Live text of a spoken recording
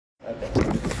Okay.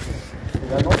 We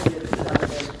are not yet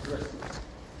celebrating Christmas.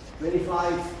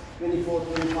 25, 24,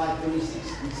 25,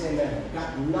 26 December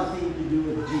got nothing to do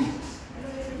with Jesus.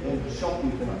 I'm going to shock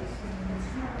you tonight.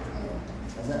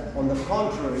 On the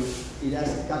contrary, it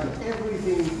has got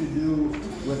everything to do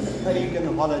with a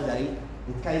pagan holiday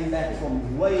that came back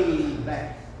from way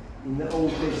back in the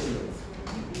Old Testament.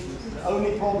 The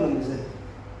only problem is that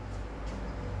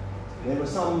there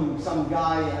was some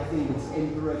guy, I think it's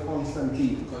Emperor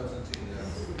Constantine.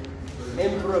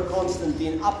 Emperor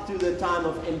Constantine, up to the time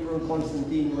of Emperor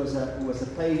Constantine, was a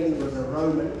pagan, was a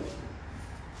Roman.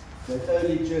 The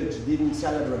early church didn't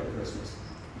celebrate Christmas.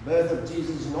 The birth of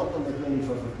Jesus is not on the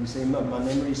 25th of December. My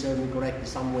memory serves me correctly,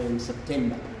 somewhere in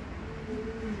September.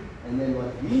 And then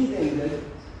what he then did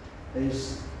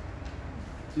is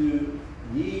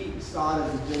he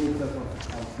started the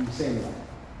 25th of December.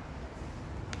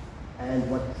 And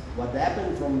what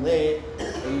happened from there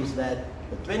is that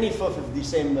the 25th of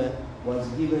December was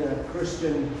given a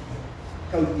Christian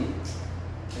coating.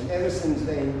 And ever since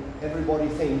then, everybody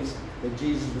thinks that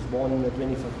Jesus was born on the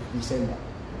 25th of December.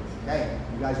 Okay,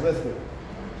 you guys with me?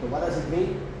 So what does it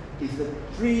mean? If the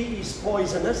tree is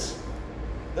poisonous,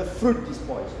 the fruit is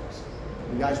poisonous.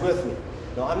 You guys with me?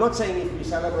 Now, I'm not saying if you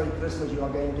celebrate Christmas you are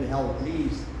going to hell,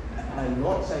 please. I'm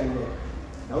not saying that.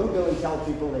 Don't go and tell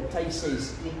people that taste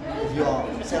says if you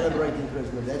are celebrating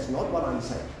Christmas. That's not what I'm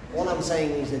saying. All I'm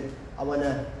saying is that I want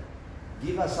to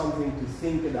give us something to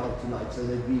think about tonight so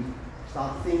that we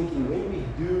start thinking when we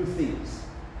do things.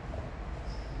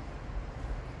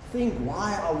 Think,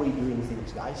 why are we doing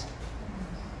things, guys?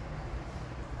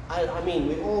 I mean,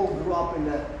 we all grew up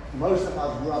most of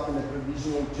us grew up in a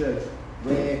traditional church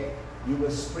where you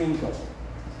were sprinkled.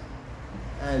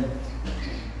 And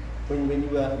when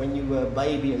you were a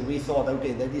baby, and we thought,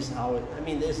 okay, that is how it, I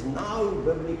mean, there's no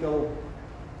biblical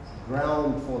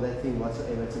ground for that thing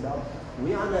whatsoever. It's about,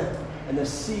 we are in a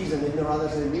season, let me rather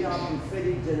say, we are a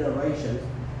prophetic generation,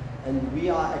 and we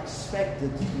are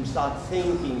expected to start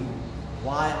thinking,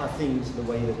 why are things the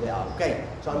way that they are? Okay,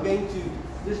 so I'm going to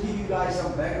just give you guys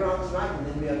some background tonight, and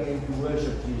then we are going to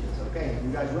worship Jesus. Okay,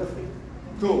 you guys with me?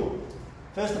 Cool.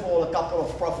 First of all, a couple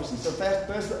of prophecies. So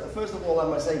first of all, I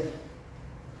must say,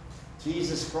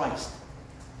 Jesus Christ.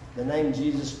 The name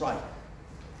Jesus Christ.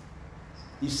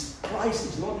 Christ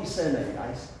is not his surname,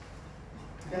 guys.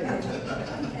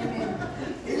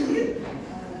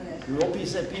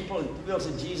 People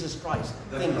say Jesus Christ.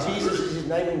 Think Jesus is his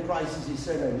name and Christ is his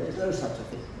surname. There's no such a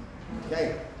thing.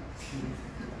 Okay.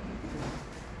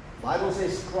 The Bible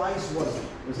says Christ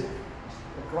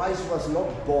was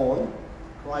not born,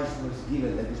 Christ was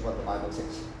given. That is what the Bible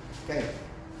says. Okay.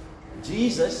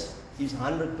 Jesus is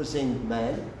 100%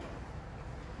 man.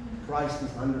 Christ is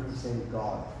 100%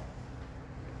 God.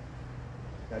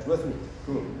 You guys with me?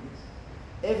 Cool.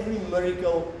 Every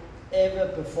miracle ever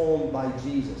performed by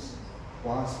Jesus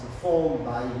was performed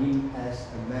by him as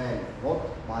a man, not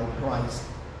by Christ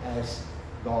as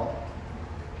God.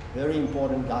 Very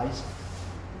important, guys.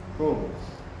 Cool.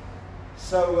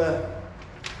 So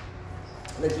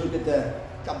let's look at the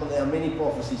couple. There are many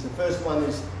prophecies. The first one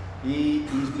is he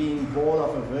is being born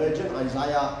of a virgin.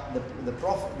 Isaiah, the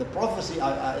prophecy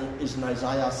is in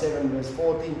Isaiah 7 verse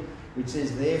 14, which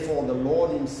says, "Therefore the Lord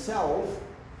himself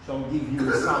shall give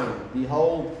you a sign.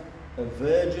 Behold, a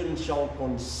virgin shall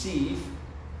conceive,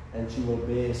 and she will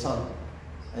bear a son."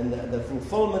 And the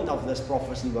fulfillment of this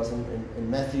prophecy was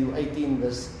in Matthew 18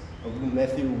 verse,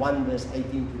 Matthew 1 verse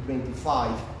 18 to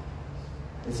 25,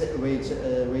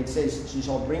 where it says, "She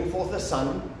shall bring forth a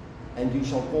son, and you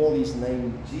shall call his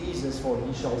name Jesus, for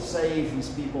he shall save his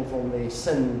people from their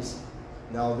sins."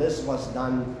 Now this was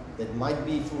done that might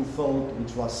be fulfilled,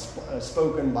 which was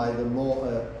spoken by the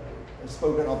Lord,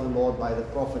 spoken of the Lord by the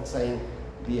prophet, saying,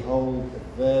 "Behold, a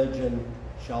virgin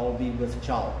shall be with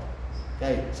child."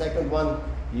 Okay, second one,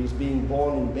 he was being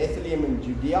born in Bethlehem in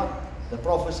Judea. The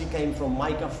prophecy came from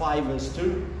Micah 5 verse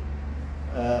 2.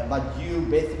 "But you,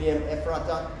 Bethlehem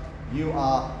Ephratah, you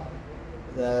are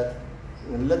the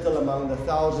little among the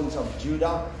thousands of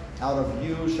Judah. Out of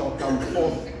you shall come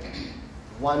forth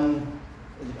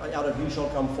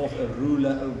a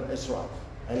ruler over Israel."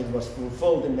 And it was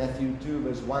fulfilled in Matthew 2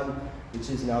 verse 1, which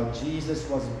says, "Now Jesus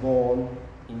was born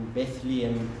in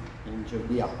Bethlehem in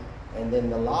Judea." And then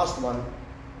the last one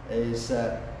is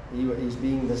he is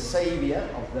being the savior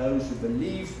of those who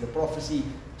believe. The prophecy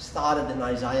started in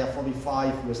Isaiah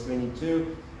 45 verse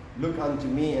 22. "Look unto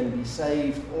me and be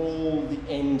saved, all the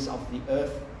ends of the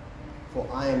earth, for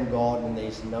I am God and there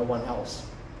is no one else."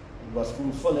 It was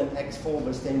fulfilled in Acts 4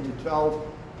 verse 10 to 12.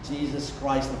 Jesus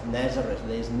Christ of Nazareth.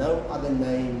 There is no other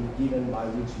name given by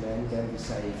which man can be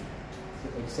saved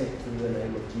except through the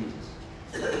name of Jesus.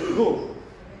 Cool.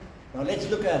 Now let's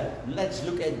look at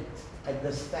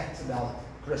this facts about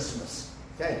Christmas.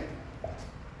 Okay.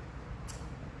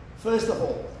 First of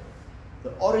all,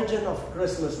 the origin of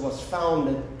Christmas was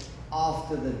founded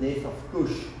after the death of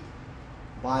Cush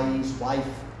by his wife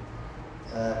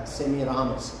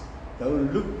Semiramis. Go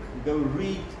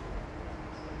read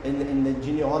in the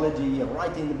genealogy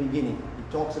right in the beginning.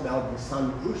 It talks about the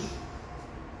son Cush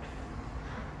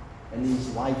and his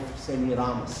wife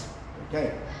Semiramis.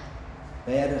 Okay.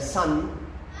 They had a son,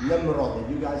 Nimrod. Have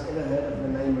you guys ever heard of the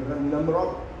name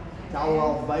Nimrod? Tower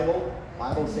of Babel.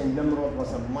 Bible said Nimrod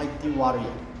was a mighty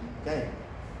warrior. Okay.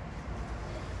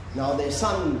 Now their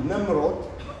son Nimrod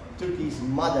took his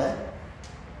mother,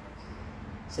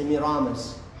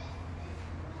 Semiramis.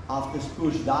 After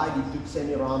Cush died, he took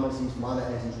Semiramis, his mother,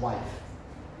 as his wife.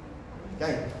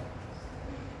 Okay.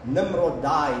 Nimrod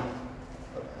died.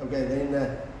 Okay,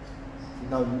 then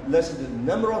now listen to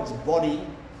Nimrod's body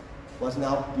was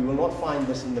now, you will not find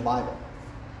this in the Bible.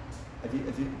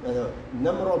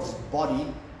 Nimrod's body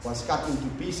was cut into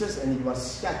pieces and it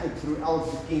was scattered throughout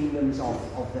the kingdoms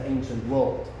of the ancient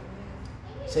world.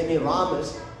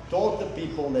 Semiramis taught the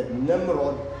people that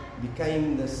Nimrod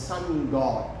became the sun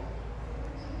god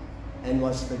and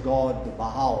was the god, the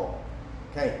Baal.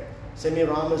 Okay.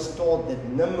 Semiramis taught that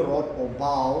Nimrod or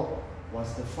Baal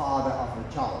was the father of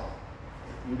the child.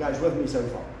 You guys with me so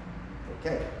far?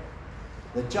 Okay.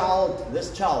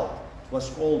 This child was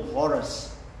called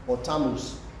Horus or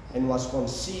Tammuz and was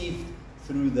conceived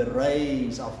through the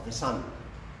rays of the sun.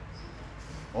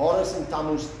 Horus and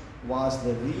Tammuz was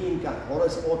the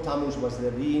Horus or Tammuz was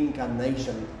the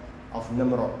reincarnation of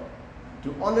Nimrod.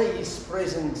 To honor his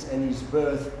presence and his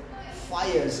birth,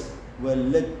 fires were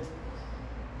lit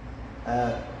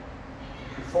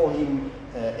for him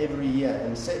every year.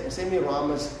 And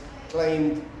Semiramis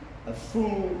claimed a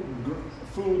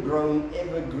full-grown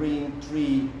evergreen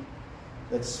tree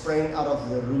that sprang out of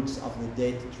the roots of the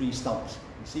dead tree stumps.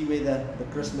 You see where the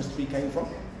Christmas tree came from?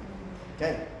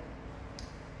 Okay.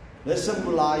 This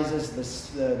symbolizes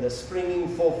the springing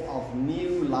forth of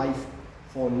new life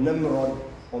for Nimrod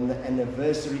on the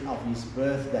anniversary of his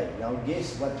birthday. Now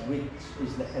guess which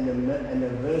is the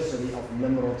anniversary of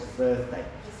Nimrod's birthday?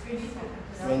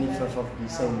 25th of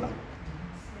December.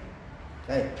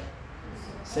 Okay.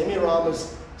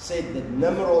 Semiramis said that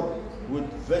Nimrod would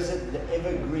visit the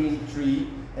evergreen tree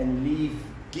and leave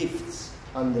gifts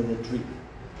under the tree.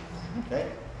 Okay.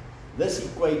 This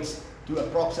equates to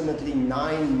approximately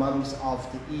 9 months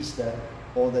after Easter,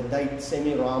 or the date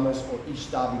Semiramis or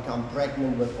Ishtar become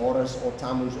pregnant with Horus or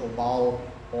Tammuz or Baal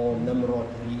or Nimrod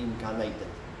reincarnated.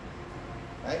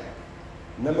 Okay?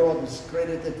 Nimrod is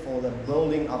credited for the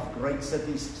building of great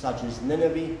cities such as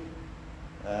Nineveh,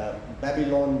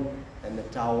 Babylon, and the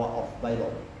Tower of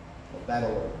Babel, or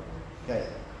Babylon. Okay.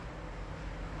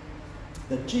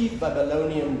 The chief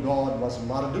Babylonian god was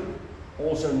Marduk,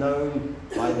 also known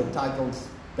by the titles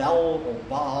Bel or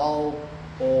Baal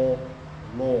or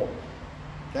Lord.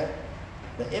 Okay?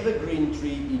 The evergreen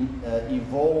tree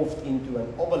evolved into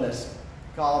an obelisk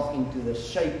carved into the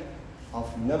shape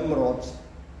of Nimrod's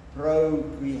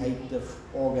procreative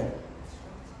organ.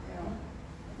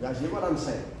 You guys hear what I'm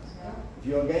saying? If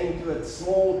you're going to a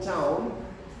small town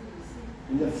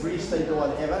in the Free State or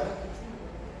whatever,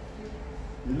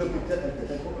 you look at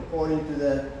it according to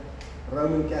the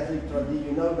Roman Catholic tradition,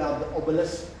 you know about the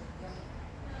obelisk.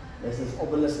 There's this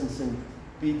obelisk in St.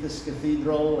 Peter's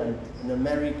Cathedral and in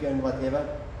America and whatever.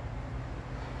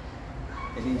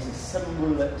 It is a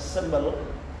symbol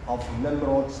of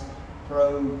Nimrod's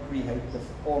procreative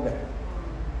organ.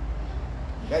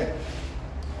 Okay.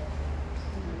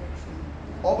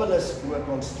 Obelisks were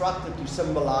constructed to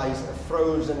symbolize a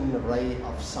frozen ray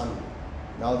of sun.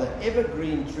 Now the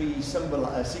evergreen tree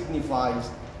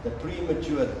signifies the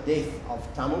premature death of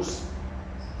Tammuz,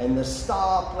 and the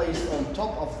star placed on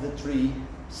top of the tree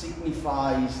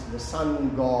signifies the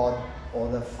sun god or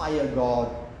the fire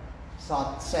god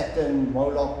Saturn,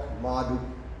 Moloch, Marduk,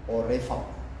 or Rephaim.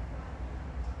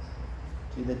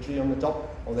 See the tree on the top,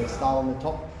 or the star on the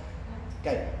top?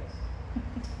 Okay.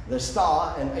 The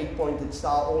star, an 8-pointed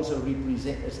star, is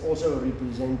also a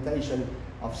representation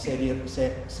of Semiramis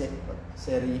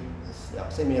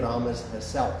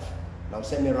herself. Now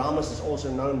Semiramis is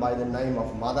also known by the name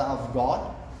of Mother of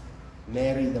God,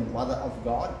 Mary the Mother of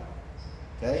God.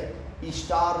 Okay,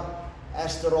 Ishtar,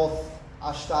 Astaroth,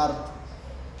 Ashtart,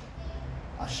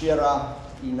 Asherah,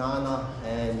 Inanna,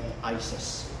 and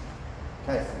Isis.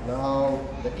 Okay, now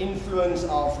the influence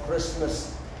of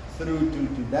Christmas through to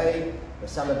today, the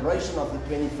celebration of the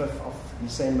 25th of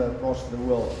December across the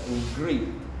world. In Greek,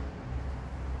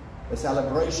 the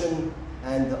celebration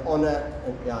and the honor,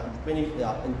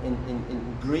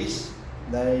 in Greece,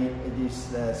 it is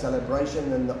the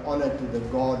celebration and the honor to the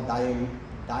god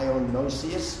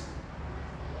Dionysius.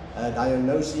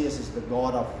 Dionysius is the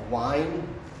god of wine,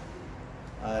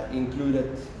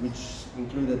 which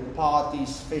included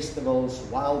parties, festivals,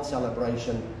 wild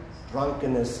celebration,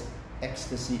 drunkenness,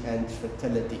 ecstasy, and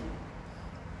fertility.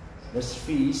 This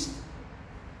feast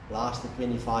lasted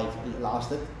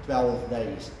 12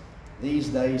 days. These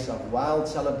days of wild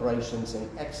celebrations and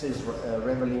excess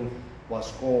reveling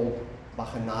was called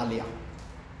Bacchanalia.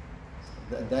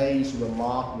 The days were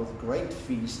marked with great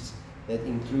feasts that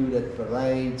included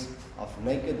parades of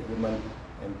naked women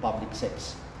and public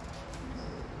sex.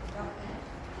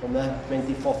 From the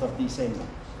 24th of December,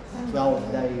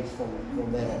 12 days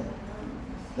from then on.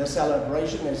 The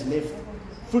celebration has left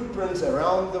footprints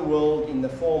around the world in the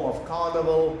form of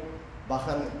carnival,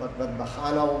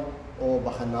 Bacchanal or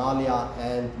Bacchanalia,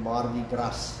 and Mardi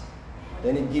Gras.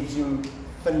 Then it gives you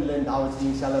Finland, how it's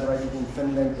being celebrated in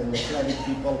Finland and the Slavic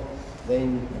people.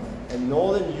 Then in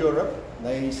Northern Europe,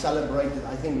 they celebrated,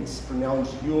 I think it's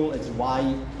pronounced Yule, it's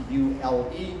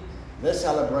Y-U-L-E. This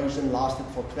celebration lasted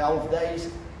for 12 days.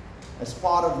 As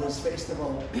part of this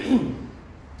festival,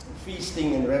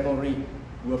 feasting and revelry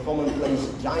were commonplace.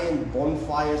 Giant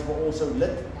bonfires were also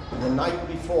lit. The night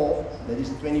before, that is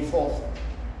the 24th,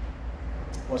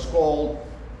 was called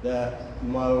the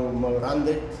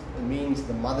Morandit. It means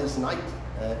the Mother's Night.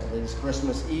 It is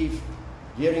Christmas Eve.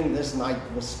 During this night,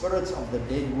 the spirits of the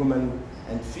dead women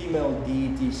and female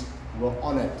deities were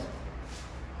honored.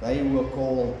 They were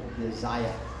called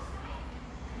Desire.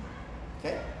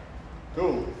 Okay?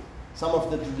 Cool. Some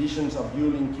of the traditions of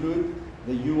Yule include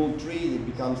the Yule tree, it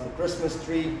becomes the Christmas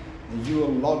tree, the Yule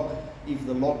log. If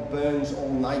the log burns all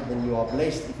night, then you are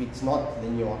blessed. If it's not,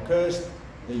 then you are cursed.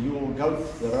 The Yule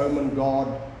goat, the Roman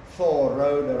god Thor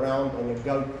rode around on a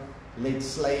goat, led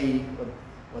sleigh.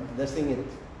 What this thing is?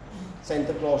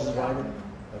 Santa Claus is riding.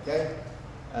 Okay?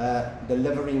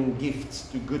 Delivering gifts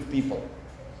to good people.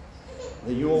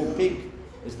 The Yule pig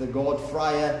is the god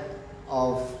Freya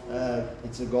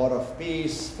it's a god of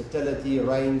peace, fertility,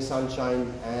 rain, sunshine,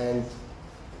 and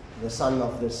the son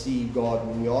of the sea god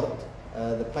Njord.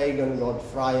 The pagan god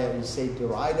Freya is said to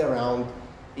ride around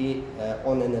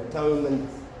on an atonement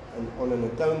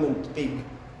pig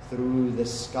through the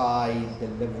sky,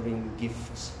 delivering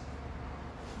gifts.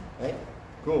 Okay?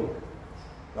 Cool.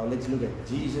 Now let's look at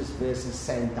Jesus versus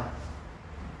Santa.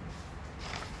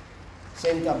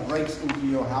 Santa breaks into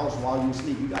your house while you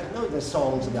sleep. You guys know the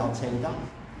songs about Santa.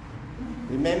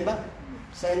 Remember?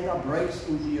 Santa breaks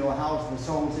into your house. The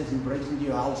song says he breaks into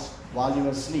your house while you are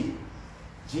asleep.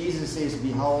 Jesus says,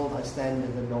 behold, I stand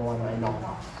at the door and I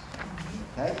knock.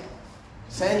 Okay?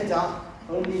 Santa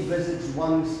only visits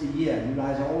once a year. You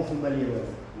guys are all familiar with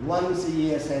it. Once a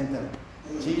year, Santa.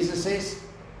 Jesus says,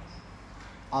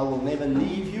 I will never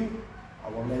leave you. I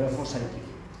will never forsake you.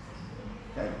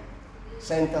 Okay?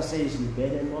 Santa says, you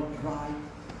better not cry.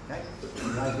 Okay?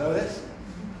 You guys know this?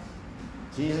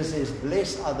 Jesus says,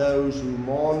 blessed are those who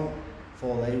mourn,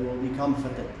 for they will be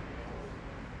comforted.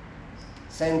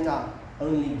 Santa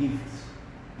only gives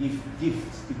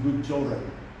gifts to good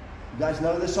children. You guys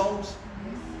know the songs?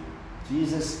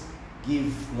 Jesus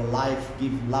gives the life,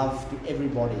 give love to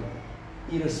everybody,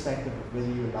 irrespective of whether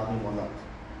you love him or not.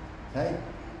 Okay?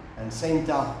 And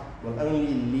Santa will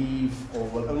only leave or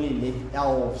will only let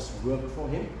elves work for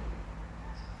him.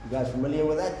 You guys familiar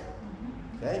with that?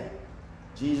 Okay?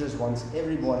 Jesus wants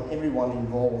everyone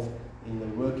involved in the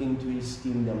working to his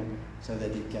kingdom so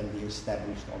that it can be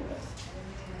established on earth.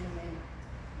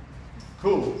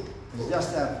 Cool. It's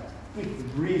just a quick,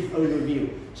 brief overview.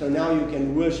 So now you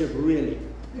can worship really.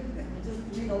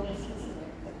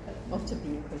 After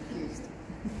being confused.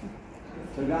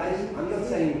 So guys, I'm not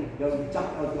saying don't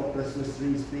jump out your Christmas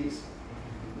trees, please.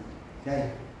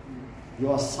 Okay?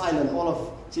 You are silent.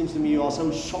 It seems to me you are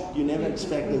so shocked you never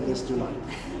expected this tonight.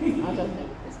 I don't know.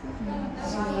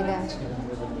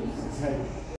 Okay.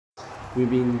 We've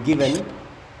been given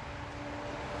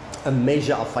a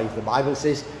measure of faith. The Bible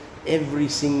says every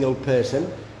single person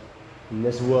in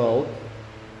this world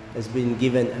has been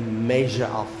given a measure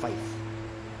of faith.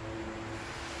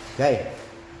 Okay.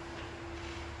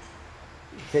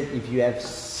 It said if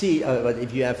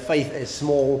you have faith as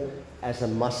small as a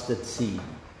mustard seed,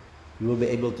 you will be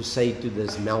able to say to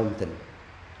this mountain,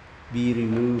 be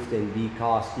removed and be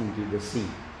cast into the sea.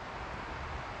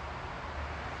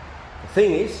 The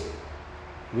thing is,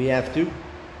 we have to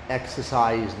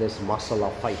exercise this muscle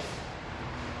of faith.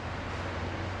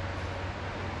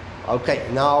 Okay,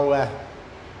 now,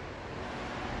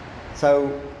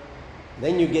 so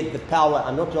then you get the power.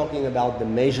 I'm not talking about the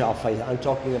measure of faith. I'm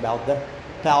talking about the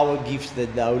power gifts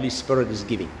that the Holy Spirit is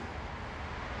giving.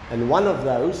 And one of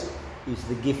those is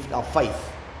the gift of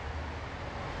faith.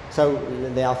 So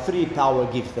there are three power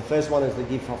gifts. The first one is the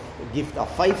gift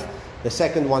of faith. The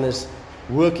second one is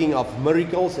working of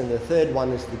miracles. And the third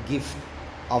one is the gift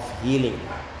of healing.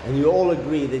 And you all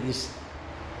agree that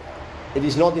it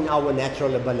is not in our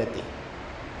natural ability.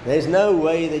 There is no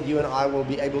way that you and I will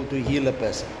be able to heal a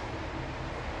person.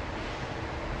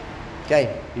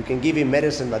 Okay, you can give him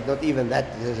medicine, but not even that.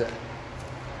 Is a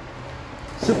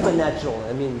supernatural.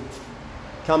 I mean,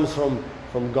 comes from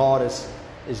God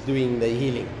is doing the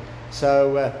healing.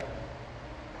 So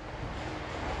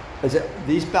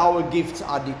these power gifts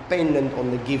are dependent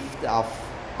on the gift of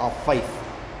faith.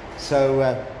 So,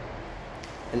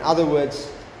 in other words,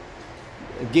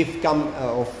 the gift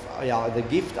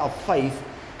of faith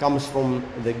comes from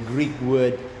the Greek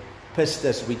word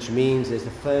pistis, which means there's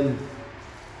a firm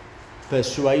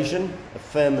persuasion, a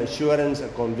firm assurance, a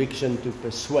conviction to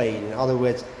persuade. In other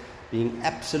words, being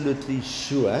absolutely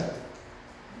sure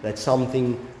that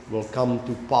something will come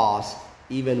to pass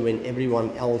even when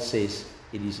everyone else says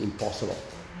it is impossible.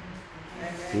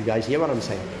 You guys hear what I'm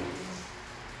saying?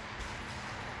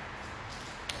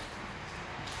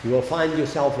 You will find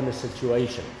yourself in a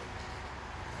situation.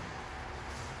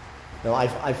 Now,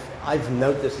 I've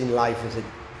noticed in life is that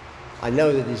I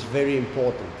know that it's very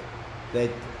important that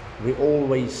we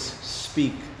always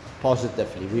speak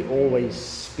positively. We always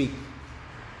speak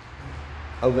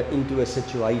over into a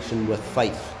situation with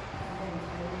faith.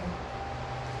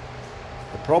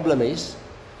 The problem is,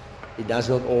 it does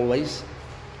not always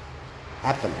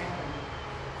happen.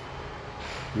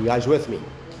 You guys with me?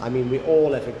 I mean, we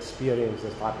all have experienced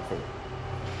this type of thing.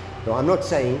 No, I'm not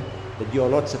saying that you are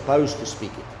not supposed to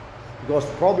speak it. Because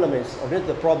the problem is, or not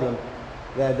the problem,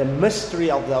 the mystery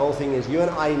of the whole thing is you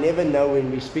and I never know when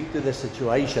we speak to the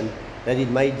situation that it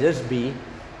may just be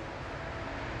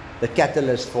the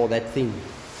catalyst for that thing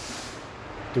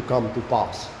to come to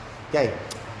pass. Okay,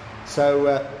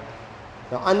 so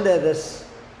now under this,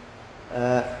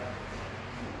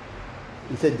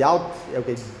 it's a doubt.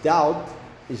 Okay, doubt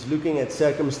is looking at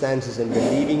circumstances and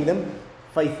believing them.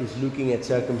 Faith is looking at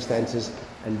circumstances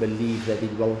and believe that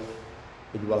it will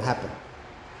happen.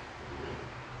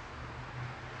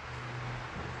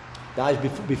 Guys,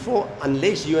 before,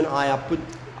 unless you and I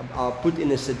are put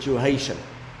in a situation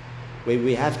where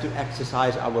we have to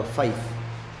exercise our faith,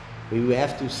 where we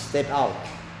have to step out,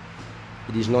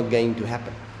 it is not going to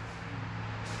happen.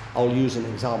 I'll use an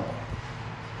example.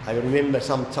 I remember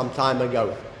some time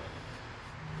ago,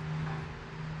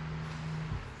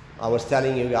 I was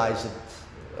telling you guys that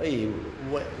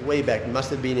way back, it must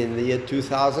have been in the year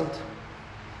 2000,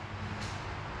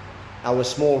 our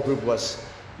small group was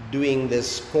doing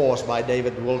this course by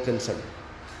David Wilkinson.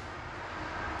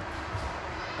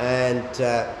 And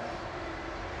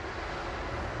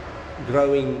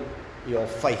Growing Your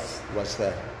Faith was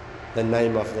the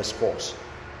name of this course.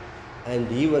 And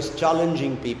he was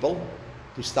challenging people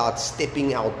to start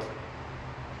stepping out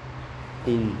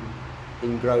in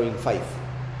growing faith.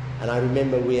 And I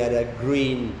remember we had a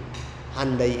green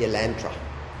Hyundai Elantra.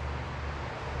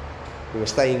 We were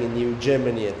staying in New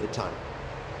Germany at the time.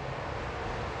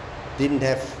 Didn't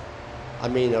have, I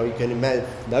mean, you can imagine,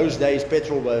 those days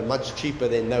petrol were much cheaper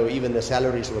than now. Even the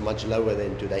salaries were much lower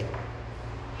than today.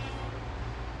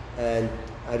 And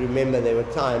I remember there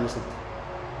were times that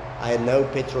I had no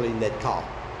petrol in that car.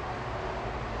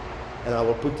 And I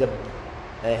would put a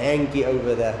hanky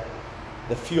over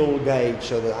the fuel gauge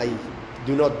so that I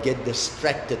do not get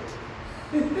distracted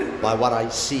by what I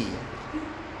see.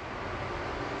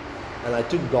 And I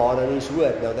took God on His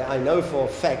word. Now, I know for a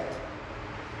fact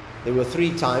there were 3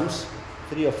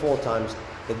 or 4 times,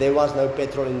 that there was no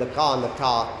petrol in the car, and the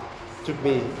car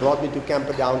brought me to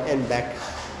Camperdown and back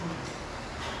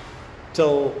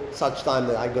till such time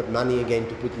that I got money again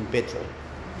to put in petrol.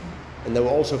 And there were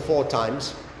also 4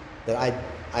 times that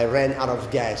I ran out of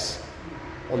gas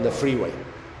on the freeway.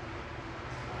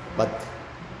 But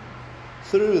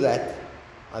through that,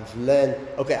 I've learned,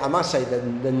 okay, I must say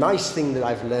that the nice thing that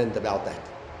I've learned about that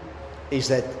is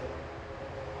that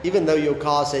even though your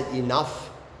car said enough,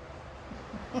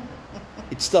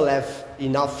 it still have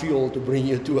enough fuel to bring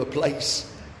you to a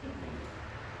place.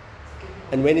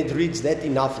 And when it reaches that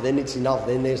enough, then it's enough,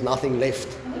 then there's nothing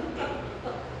left.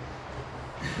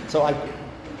 So on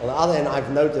the other hand, I've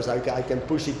noticed I can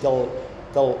push it till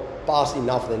past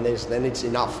enough, then it's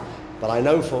enough. But I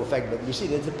know for a fact that, you see,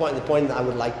 that's the point that I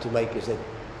would like to make is that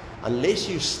unless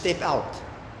you step out,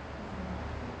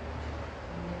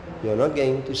 you're not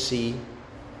going to see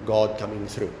God coming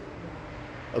through.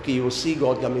 Okay, you will see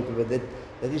God coming through, but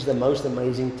that is the most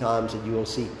amazing times that you will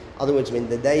see. In other words, when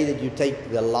the day that you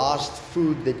take the last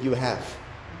food that you have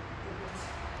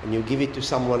and you give it to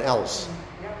someone else,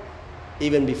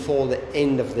 even before the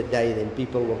end of the day, then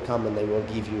people will come and they will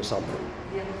give you something.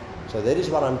 So that is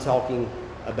what I'm talking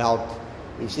about.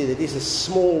 You see, that is a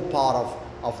small part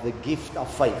of the gift of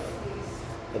faith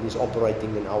that is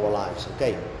operating in our lives.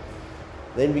 Okay.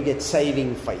 Then we get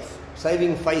saving faith.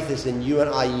 Saving faith is when you and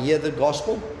I hear the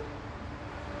gospel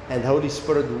and Holy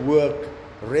Spirit work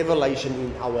revelation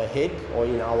in our head or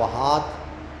in our heart,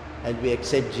 and we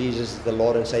accept Jesus as the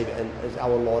Lord and Savior and as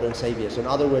our Lord and Savior. So in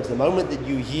other words, the moment that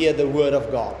you hear the word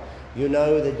of God, you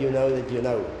know that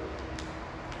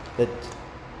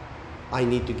I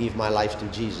need to give my life to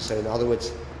Jesus. So in other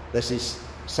words, this is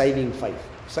saving faith.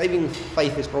 Saving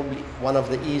faith is probably one of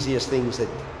the easiest things that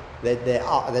there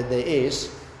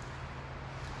is,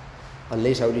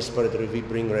 unless Holy Spirit will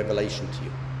bring revelation to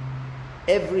you.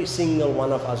 Every single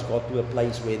one of us got to a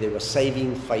place where there was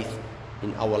saving faith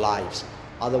in our lives.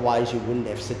 Otherwise, you wouldn't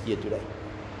have sit here today.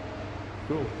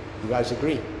 Cool. You guys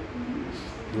agree?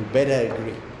 You better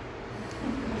agree.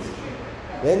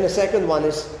 Then the second one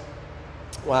is,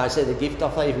 well, I said the gift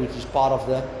of faith, which is part of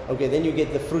the. Okay, then you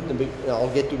get the fruit.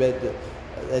 I'll get to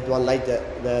that one later.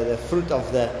 The fruit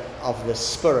of the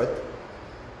Spirit.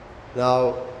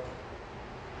 Now,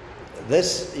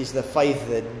 this is the faith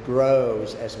that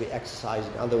grows as we exercise.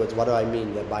 In other words, what do I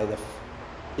mean by the?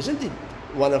 Isn't it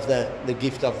one of the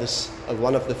gift of this,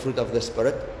 one of the fruit of the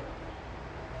Spirit?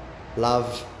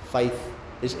 Love, faith.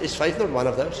 Is faith not one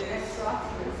of those?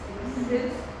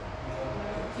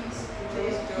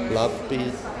 Love,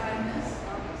 peace.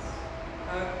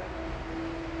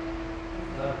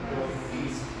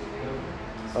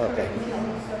 Okay.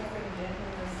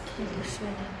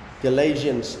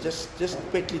 Galatians, just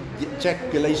quickly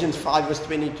check Galatians 5 verse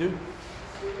 22.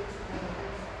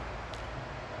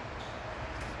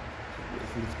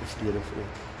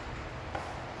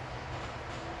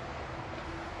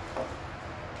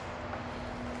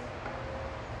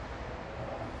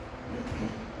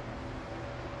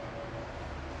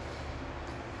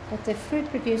 But the fruit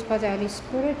produced by the Holy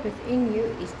Spirit within you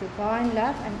is divine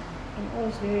love and in all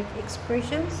its varied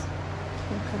expressions.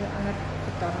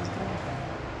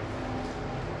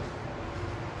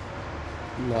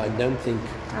 No, I don't think.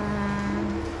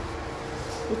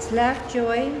 It's love,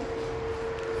 joy,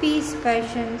 peace,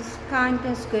 patience,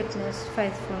 kindness, goodness,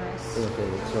 faithfulness,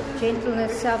 Okay,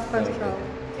 gentleness, self-control.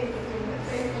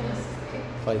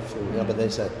 Faithful. Yeah, but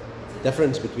there's a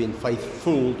difference between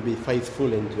faithful, to be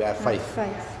faithful, and to have faith.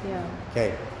 Faith, yeah.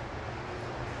 Okay.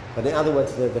 But in other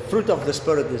words, the fruit of the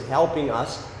Spirit is helping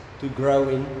us to grow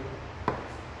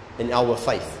in our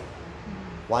faith.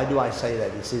 Why do I say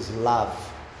that? It says love,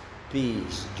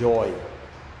 peace, joy,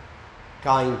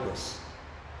 kindness,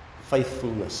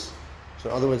 faithfulness. So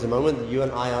in other words, the moment that you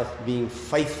and I are being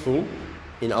faithful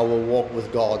in our walk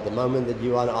with God, the moment that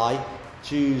you and I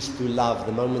choose to love,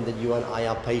 the moment that you and I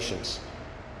are patient.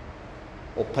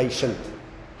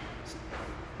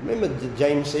 Remember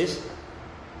James says,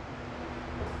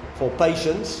 for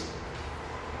patience,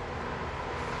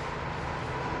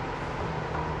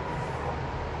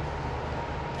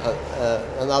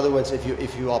 in other words,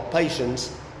 if you are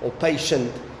patient,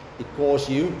 it causes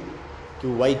you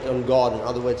to wait on God. In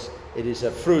other words, it is a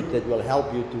fruit that will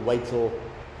help you to wait till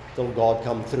God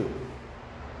come through.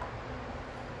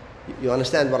 You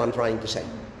understand what I'm trying to say?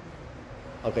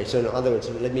 Okay, so in other words,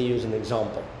 let me use an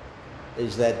example.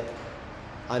 Is that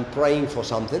I'm praying for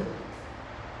something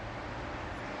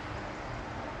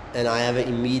and I have an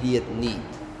immediate need.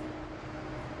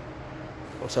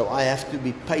 So I have to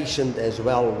be patient as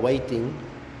well, waiting,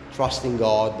 trusting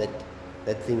God that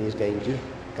that thing is going to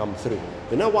come through.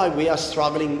 You know why we are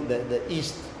struggling, the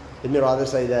East, let me rather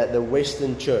say the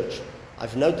Western church.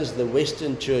 I've noticed the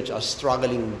Western church are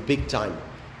struggling big time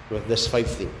with this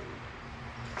faith thing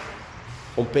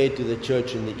compared to the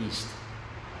church in the East.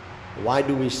 Why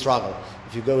do we struggle?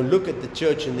 If you go and look at the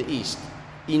church in the East,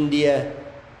 India,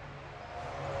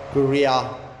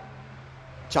 Korea,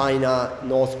 China,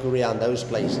 North Korea, and those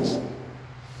places,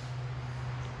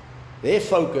 their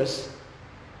focus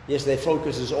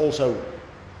is also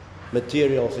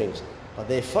material things, but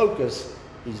their focus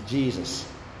is Jesus.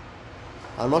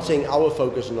 I'm not saying our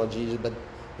focus is not Jesus, but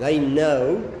they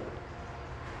know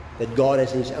that God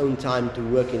has His own time to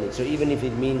work in it. So even if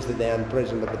it means that they are in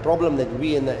prison, but the problem that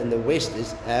we in the West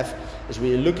is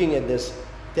we are looking at this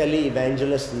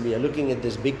tele-evangelists and we are looking at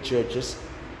these big churches,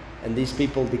 and these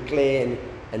people declare,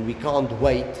 and we can't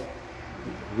wait.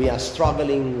 We are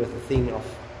struggling with the thing of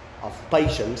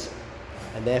patience,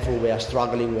 And therefore we are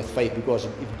struggling with faith, because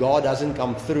if God doesn't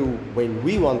come through when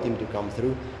we want Him to come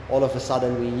through, all of a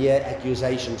sudden we hear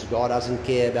accusations, God doesn't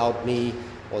care about me,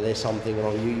 or there's something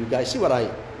wrong. You guys see what I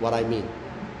mean?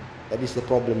 That is the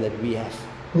problem that we have.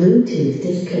 Bluetooth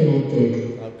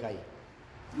disconnected. Okay.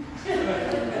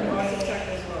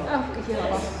 Oh, good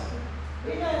job.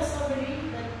 We know somebody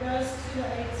that goes to the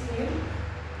ATM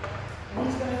and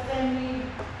he's got a family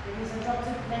that has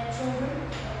adopted black children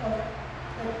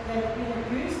that have been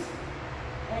abused,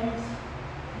 and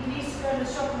he needs to go to the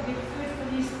shop and get food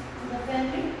for the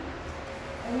family.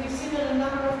 And we've seen it a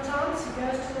number of times. He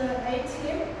goes to the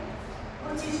ATM,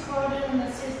 puts his card in, and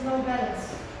it says no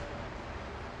balance.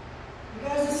 He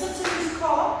goes and sits in his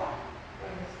car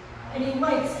and he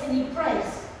waits and he prays.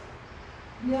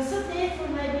 He'll sit there for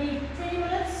maybe 20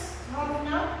 minutes, half an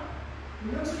hour.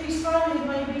 He looks at his phone and his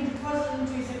money being deposited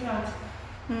into his account.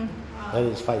 That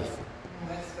is faith.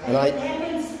 And it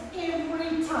happens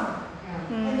every time.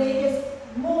 And there is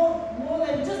more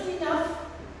than just enough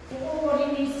for all what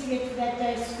he needs to get to that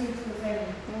day's food for the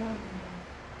family.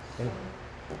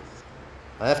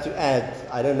 I have to add,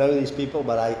 I don't know these people,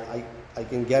 but I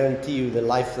can guarantee you the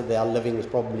life that they are living is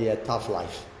probably a tough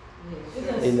life.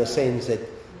 Yes. In the sense that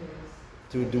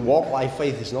to walk by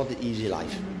faith is not an easy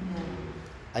life.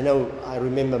 I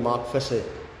remember Mark Visser.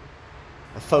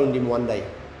 I phoned him one day,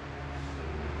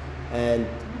 and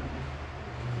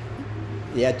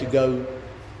he had to go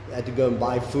and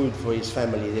buy food for his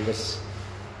family. There was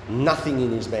nothing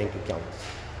in his bank account.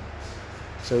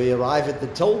 So he arrived at the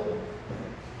till,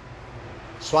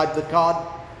 swiped the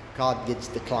card gets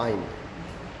declined.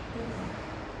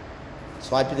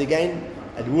 Swipe it again,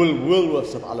 at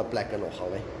Woolworths of alle plekke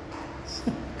nogal, hè.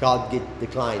 Card get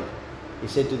declined. He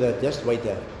said to the, just wait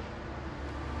a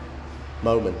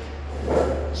moment.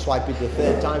 Swipe it the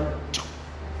third time.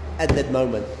 At that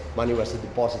moment, money was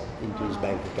deposited into his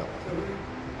bank account.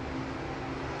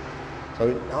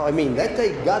 So, that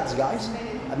takes guts, guys.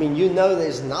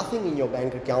 There's nothing in your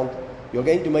bank account. You're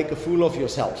going to make a fool of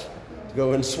yourself. To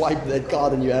go and swipe that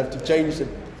card, and you have to change it.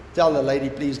 Tell the lady,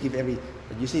 please give every...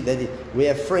 But you see, we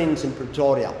have friends in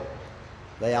Pretoria.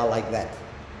 They are like that.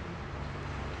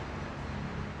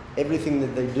 Everything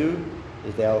that they do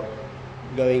is they are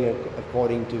going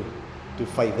according to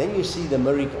faith. Then you see the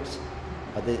miracles.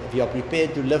 But if you are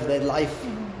prepared to live that life,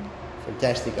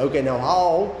 fantastic. Okay, now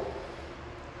how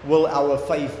will our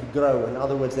faith grow? In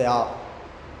other words, there are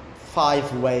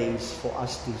 5 ways for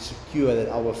us to secure that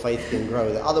our faith can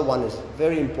grow. The other one is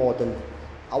very important.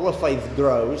 Our faith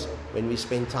grows when we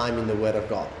spend time in the Word of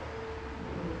God.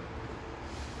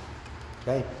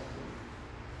 Okay?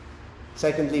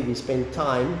 Secondly, we spend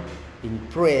time in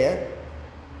prayer,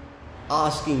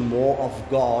 asking more of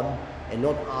God and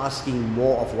not asking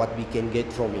more of what we can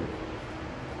get from Him.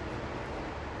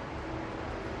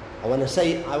 I want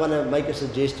to make a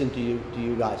suggestion to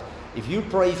you guys. If you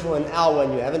pray for an hour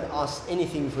and you haven't asked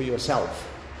anything for yourself,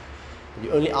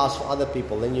 you only ask for other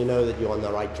people, then you know that you're on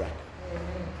the right track.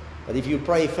 But if you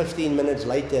pray 15 minutes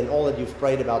later and all that you've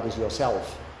prayed about is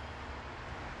yourself,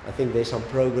 I think there's some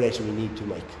progress we need to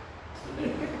make.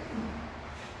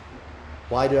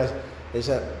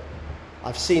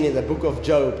 I've seen in the book of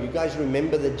Job, you guys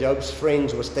remember that Job's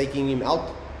friends was taking him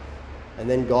out, and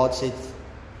then God said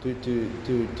to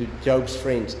Job's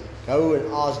friends, go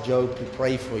and ask Job to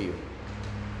pray for you,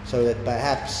 so that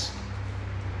perhaps,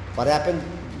 what happened?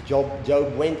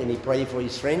 Job went and he prayed for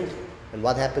his friend, and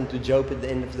what happened to Job at the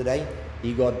end of the day?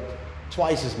 He got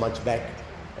twice as much back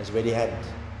as what he had.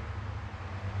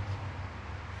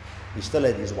 He still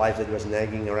had his wife that was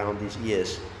nagging around his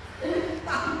ears.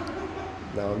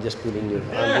 No, I'm just pulling you.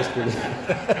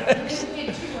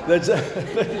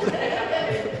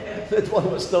 That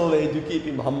one was still there to keep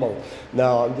him humble.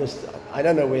 No, I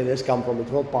don't know where this come from.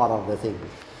 It's not part of the thing.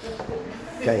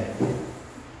 Okay.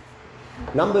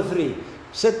 Number 3,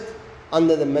 sit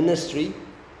under the ministry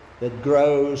that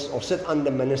grows, or sit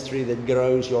under ministry that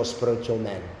grows your spiritual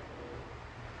man.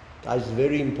 Guys, it's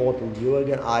very important. You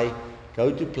and I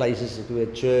go to places, to a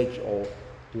church or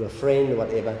to a friend or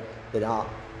whatever, that are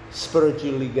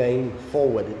spiritually going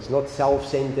forward. It's not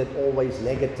self-centered, always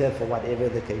negative, or whatever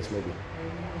the case may be.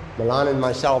 Milan and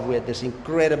myself, we had this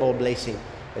incredible blessing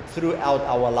that throughout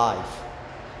our life,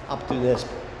 up to this,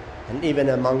 and even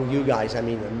among you guys,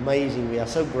 amazing. We are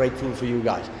so grateful for you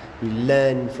guys. We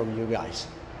learn from you guys.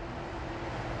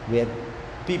 We had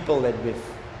people that we've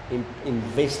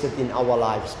invested in our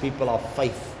lives, people of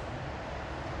faith.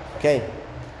 Okay,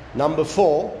 number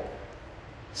 4,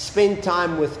 spend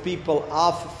time with people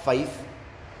of faith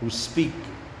who speak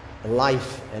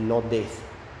life and not death.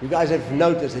 You guys have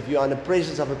noticed if you are in the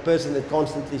presence of a person that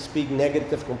constantly speaks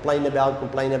negative, complain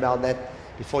about that,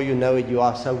 before you know it, you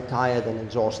are so tired and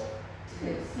exhausted.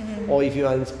 Or if you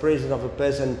are in the presence of a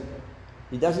person,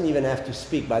 he doesn't even have to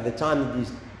speak. By the time that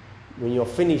when you're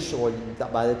finished, or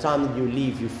by the time that you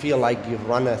leave, you feel like you've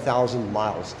run 1,000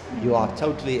 miles. You are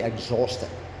totally exhausted.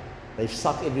 They've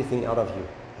sucked everything out of you.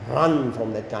 Run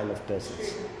from that kind of person.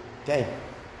 Okay?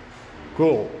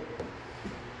 Cool.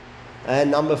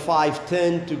 And number 5,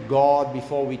 turn to God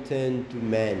before we turn to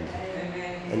man.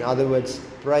 In other words,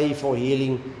 pray for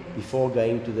healing before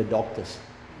going to the doctors.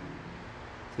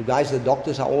 So guys, the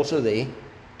doctors are also there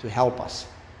to help us.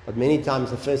 But many times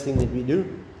the first thing that we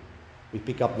do, we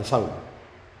pick up the phone.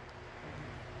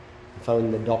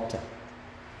 Phone the doctor.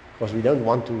 Because we don't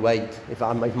want to wait. If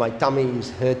my tummy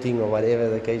is hurting or whatever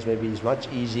the case may be, it's much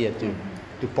easier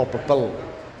to pop a pill.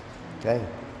 Okay?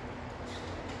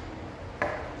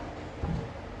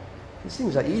 These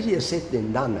things are easier said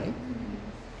than done, eh?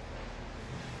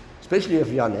 Especially if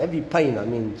you're in heavy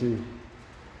pain,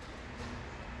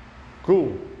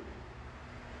 Cool.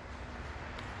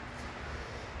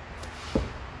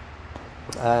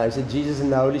 So Jesus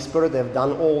and the Holy Spirit have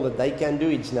done all that they can do.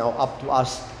 It's now up to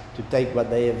us to take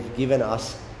what they have given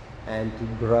us and to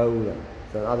grow them.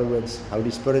 So in other words,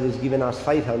 Holy Spirit has given us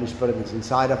faith. Holy Spirit is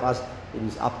inside of us. It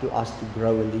is up to us to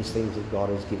grow in these things that God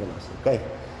has given us. Okay.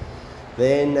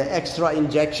 Then extra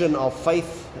injection of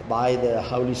faith by the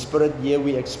Holy Spirit. Here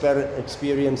we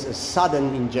experience a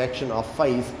sudden injection of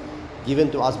faith given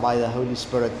to us by the Holy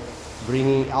Spirit,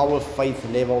 bringing our faith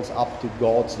levels up to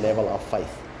God's level of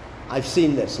faith. I've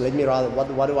seen this.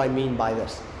 What do I mean by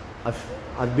this?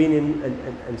 I've been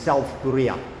in South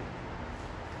Korea.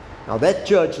 Now that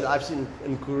church that I've seen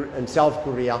in South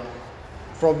Korea,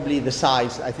 probably the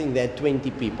size, I think there are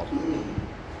 20 people.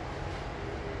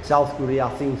 South Korea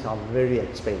things are very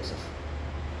expensive.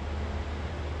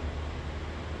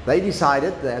 They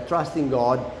decided they are trusting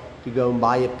God to go and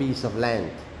buy a piece of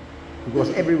land. Because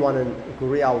everyone in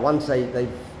Korea, once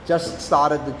they've just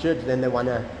started the church, then they want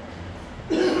to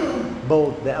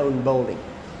build their own building.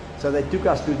 So they took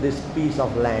us to this piece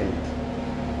of land.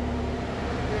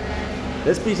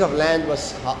 This piece of land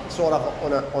was sort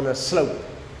of on a slope.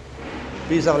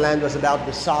 Piece of land was about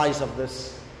the size of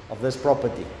this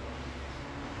property.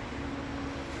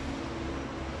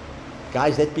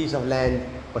 Guys, that piece of land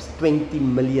was 20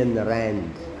 million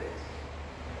rand.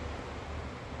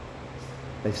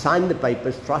 They've signed the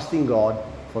papers, trusting God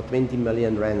for 20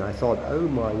 million rand. I thought, oh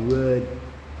my word,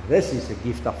 this is a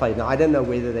gift of faith. Now, I don't know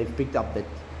whether they've picked up that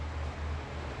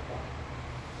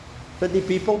 30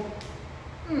 people.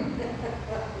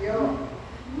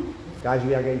 Guys,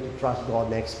 we are going to trust God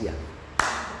next year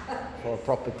for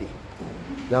property.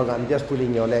 Now, I'm just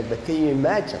pulling your leg, but can you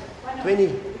imagine?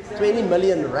 20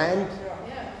 million rand?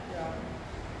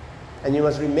 And you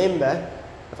must remember,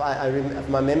 if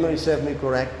my memory serves me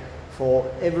correct, for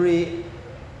every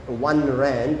 1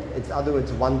 rand, it's in other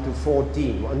words 1 to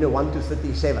 14, no, 1 to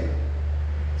 37.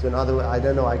 So in other words, I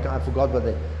don't know, I forgot what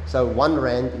they. So 1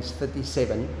 rand is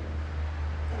 37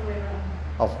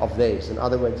 of theirs. In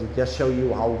other words, it just show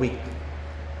you how weak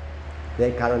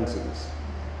their currency is.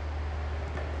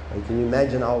 And can you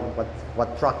imagine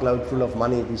what truckload full of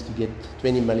money it is to get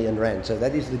 20 million rand? So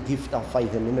that is the gift of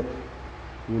faith. And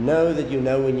you know that you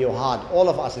know in your heart, all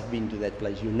of us have been to that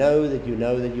place, you know that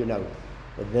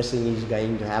this thing is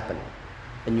going to happen.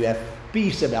 And you have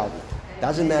peace about it.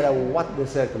 Doesn't matter what the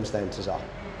circumstances are.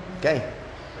 Okay?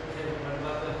 They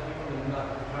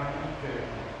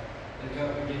go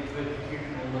up against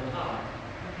persecution all the time.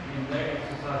 And they're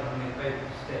exercising their faith to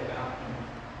step out.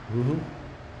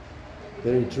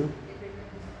 Very true.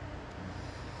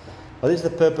 What is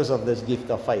the purpose of this gift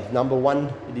of faith? Number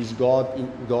 1, it is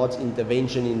God's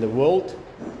intervention in the world.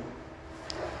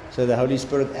 So the Holy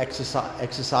Spirit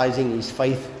exercising His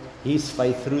faith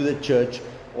through the church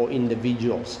or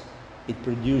individuals. It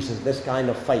produces this kind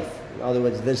of faith. In other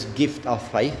words, this gift of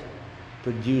faith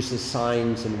produces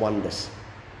signs and wonders.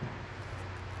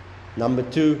 Number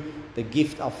 2, the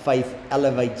gift of faith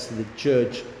elevates the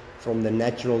church from the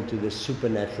natural to the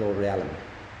supernatural realm.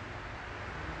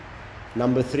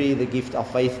 Number 3, the gift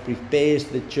of faith prepares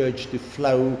the church to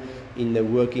flow in the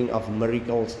working of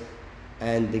miracles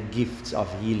and the gifts of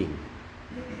healing.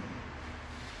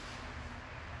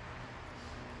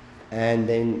 And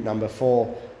then number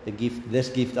 4, this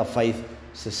gift of faith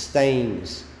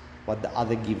sustains what the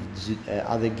other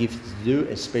gifts do,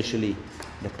 especially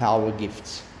the power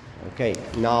gifts. Okay,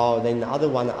 now then the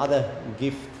other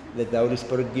gift that the Holy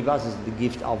Spirit gives us is the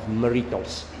gift of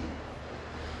miracles.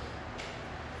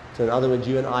 So in other words,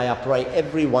 you and I are praying.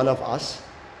 Every one of us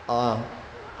are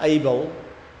able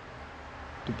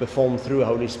to perform through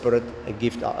Holy Spirit a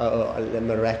gift, a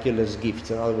miraculous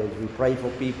gift. In other words, we pray for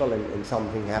people and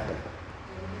something happens.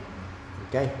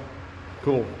 Okay?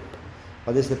 Cool.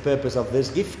 What is the purpose of this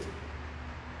gift?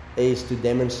 Is to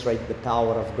demonstrate the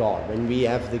power of God. When we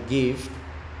have the gift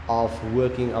of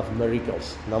working of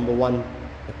miracles. Number one,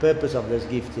 the purpose of this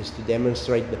gift is to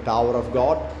demonstrate the power of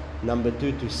God. Number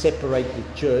two, to separate the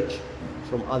church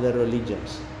from other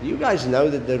religions. Do you guys know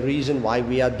that the reason why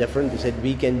we are different is that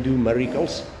we can do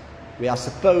miracles? We are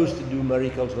supposed to do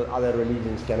miracles that other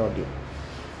religions cannot do.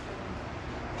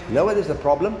 You know what is the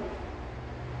problem?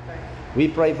 We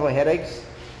pray for headaches.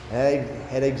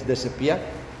 Headaches disappear.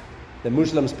 The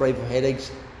Muslims pray for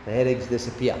headaches. The headaches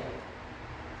disappear.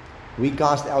 We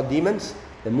cast out demons.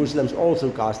 The Muslims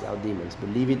also cast out demons.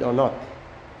 Believe it or not.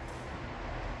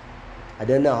 I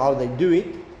don't know how they do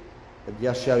it, but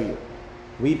just show you.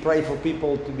 We pray for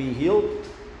people to be healed.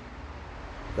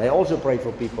 They also pray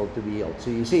for people to be healed. So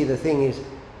you see, the thing is,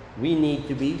 we need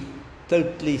to be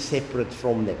totally separate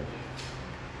from them.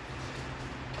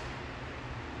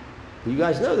 You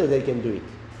guys know that they can do it.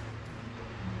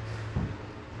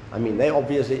 I mean, they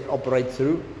obviously operate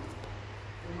through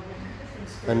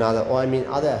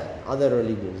other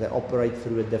religions. They operate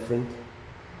through a different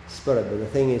spirit. But the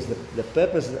thing is, the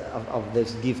purpose of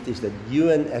this gift is that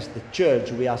you and as the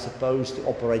church, we are supposed to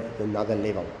operate at another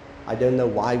level. I don't know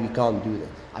why we can't do that.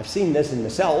 I've seen this in the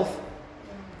South,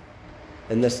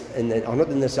 or not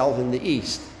in the South, in the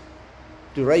East.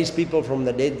 To raise people from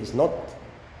the dead is not,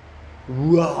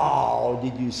 wow,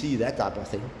 did you see that type of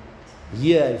thing?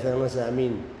 Here,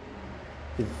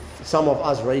 if some of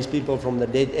us raise people from the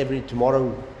dead every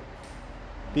tomorrow,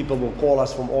 people will call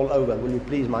us from all over. Will you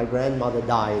please, my grandmother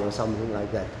died, or something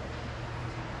like that.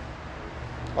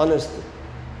 Honestly,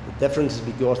 the difference is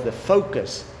because the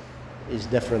focus is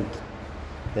different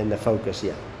than the focus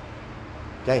here.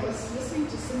 Okay? I was listening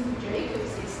to Cindy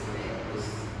Jacobs yesterday because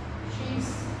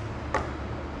she's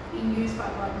being used by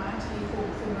God mightily for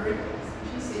miracles.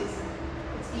 She says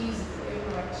it's easy for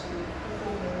everyone to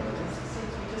perform miracles. She says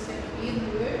we just have to be in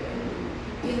the Word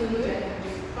and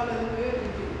follow the Word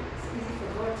and do. It's easy for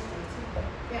God to do too.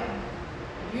 Yeah.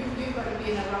 You've got to be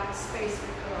in the right space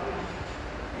with God.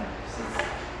 Yeah.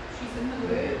 She's in the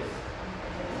Word.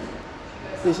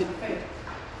 She goes out in faith.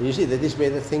 You see, that is where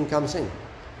the thing comes in.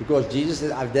 Because Jesus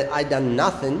said, I've done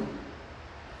nothing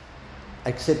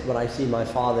except what I see my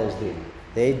Father is doing.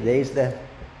 There's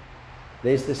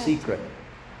the secret.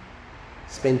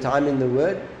 Spend time in the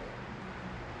Word.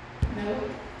 Know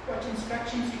what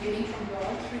instructions you're getting from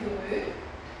God through the Word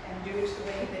and do it the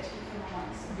way that He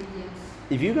commands. Obedience.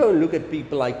 If you go and look at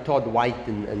people like Todd White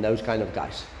and those kind of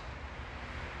guys,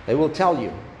 they will tell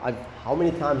you, how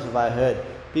many times have I heard,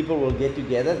 people will get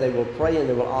together, they will pray and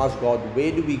they will ask God,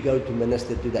 where do we go to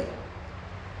minister today?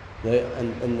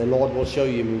 And the Lord will show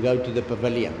you, you go to the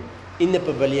pavilion. In the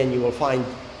pavilion you will find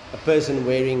a person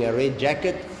wearing a red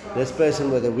jacket, this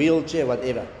person with a wheelchair,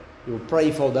 whatever. You will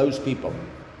pray for those people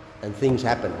and things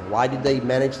happen. Why did they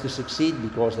manage to succeed?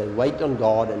 Because they wait on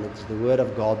God and it's the Word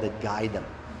of God that guides them.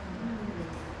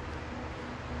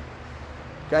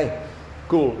 Okay,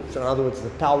 cool. So in other words, the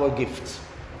power gifts.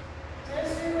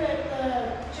 As we were at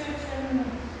the church in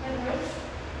Edwards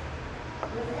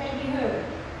with Andy Hurd.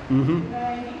 Mm-hmm. You know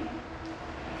Andy?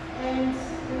 And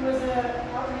there was an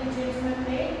elderly gentleman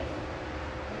there.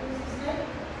 What was his name?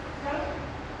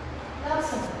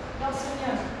 Nelson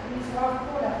Young, and his wife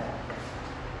Paula.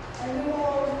 And we were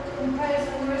all in praise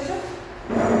and worship.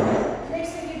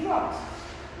 Next thing he dropped.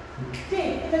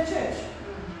 Dead in the church.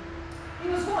 He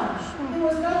was gone. There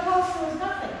was no pulse, there was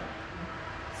nothing.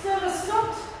 Service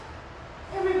stopped.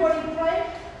 Everybody prayed.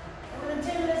 And within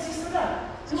 10 minutes he stood up.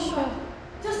 Just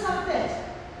like that.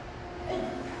 And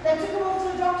they took him off to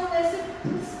the doctor and they said,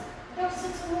 the doctor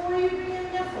said, so what are you bringing him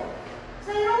here for? So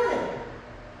you know with him.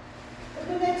 But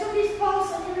when they took his pulse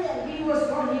and everything, he was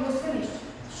gone, he was finished.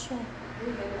 Sure.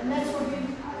 And that's what I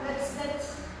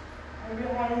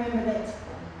remember that.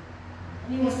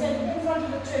 And he was standing in front of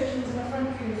the church, he was in the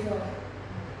front pew as well.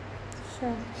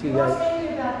 Sure. See, You ask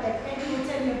Andy about that, Andy will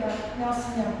tell you about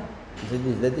Nelson Young.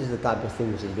 that is the type of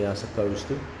things that we are supposed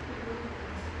to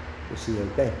see.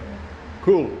 Okay,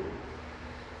 cool.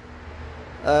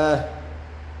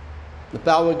 The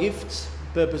power gifts,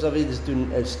 purpose of it is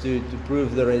to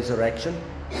prove the resurrection.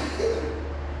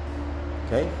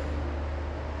 Okay.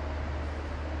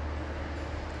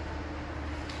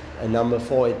 And number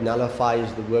 4, it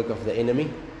nullifies the work of the enemy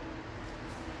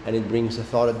and it brings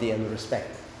authority and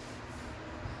respect.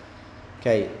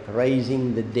 Okay,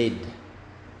 raising the dead.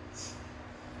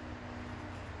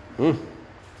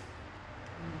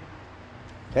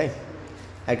 Okay,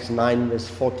 Acts 9 verse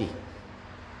 40.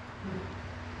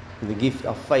 The gift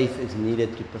of faith is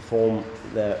needed to perform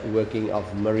the working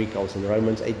of miracles. In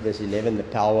Romans 8 verse 11, the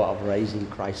power of raising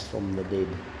Christ from the dead.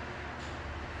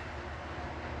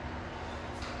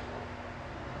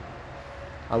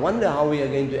 I wonder how we are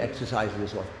going to exercise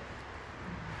this one.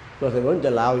 Because they won't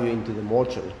allow you into the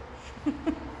mortuary.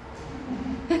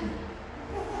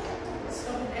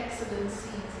 Stop accident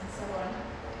scenes and so on.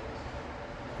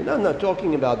 You know, I'm not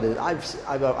talking about this.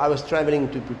 I was traveling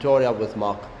to Pretoria with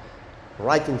Mark.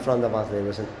 Right in front of us there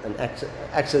was an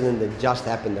accident that just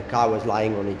happened. The car was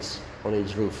lying on its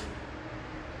roof.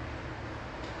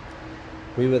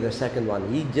 We were the second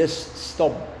one. He just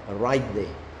stopped right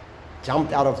there,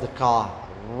 jumped out of the car,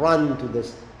 run to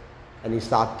this, and he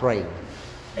started praying,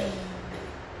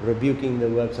 rebuking the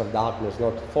works of darkness.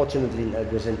 Fortunately,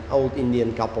 it was an old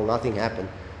Indian couple. Nothing happened.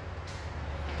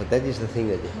 But that is the thing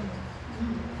that.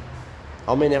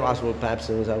 How many of us will perhaps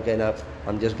say, okay, now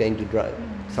I'm just going to drive.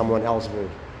 Someone else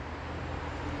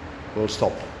will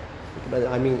stop. But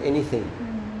I mean, anything.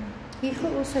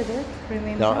 Jehu also did,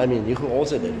 remember? No, I mean, Jehu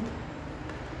also did it.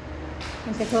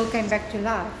 And the girl came back to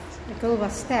life. The girl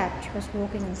was stabbed. She was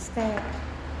walking and stabbed.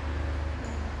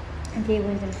 And he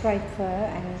went and prayed for her,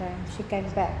 and she came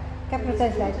back. A couple of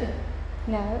days later,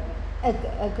 no, a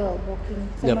girl walking.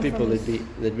 Yeah, people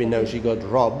that we know, she got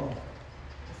robbed.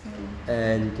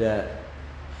 And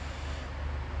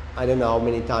I don't know how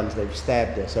many times they've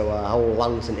stabbed her, so her whole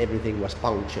lungs and everything was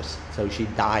punctured. So she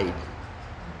died.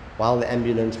 While the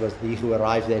ambulance was, Jehu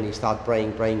arrived there and he started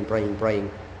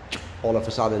praying. All of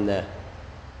a sudden the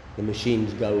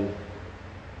machines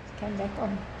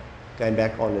Came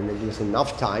back on, and it was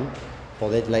enough time for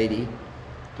that lady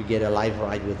to get her life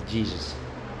right with Jesus.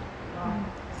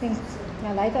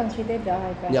 Now later on she did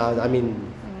die. But Yeah, I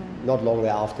mean, not long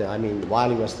thereafter. I mean, while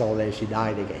he was still there, she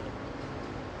died again.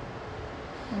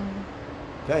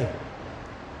 Okay.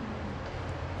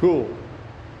 Cool.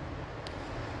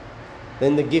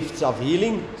 Then the gifts of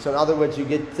healing. So in other words, you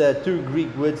get two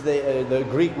Greek words there. The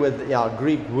Greek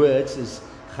words is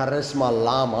charisma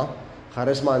lama.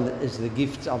 Charisma is the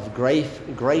gift of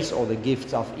grace or the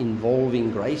gift of involving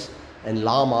grace. And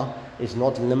lama is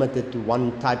not limited to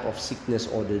one type of sickness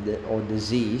or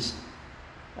disease.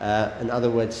 In other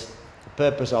words, the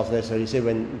purpose of this, so you say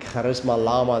when charisma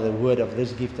lama, the word of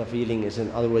this gift of healing is, in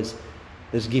other words,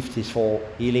 this gift is for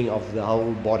healing of the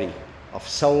whole body, of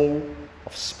soul,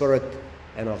 of spirit,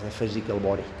 and of the physical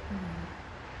body.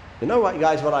 You know what,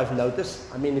 guys, what I've noticed?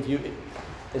 I mean,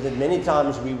 is that many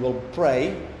times we will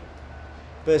pray,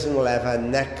 person will have a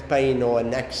neck pain or a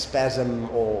neck spasm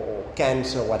or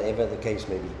cancer, whatever the case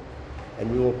may be.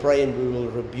 And we will pray and we will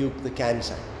rebuke the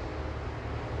cancer.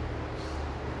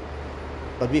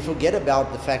 But we forget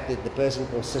about the fact that the person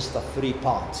consists of three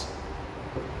parts.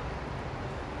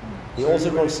 He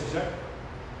also consists.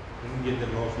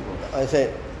 I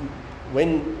say,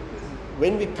 when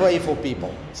we pray for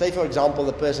people, say for example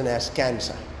the person has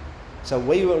cancer, so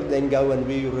we will then go and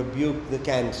we rebuke the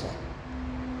cancer.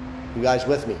 You guys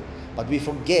with me? But we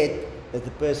forget that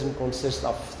the person consists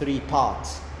of three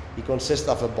parts. He consists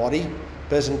of a body, the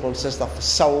person consists of a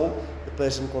soul, the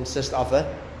person consists of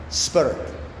a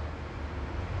spirit.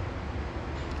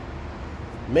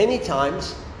 Many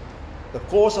times, the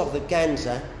cause of the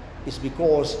cancer is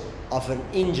because of an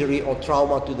injury or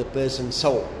trauma to the person's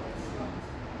soul,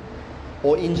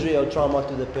 or injury or trauma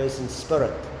to the person's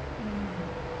spirit.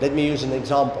 Let me use an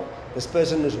example. This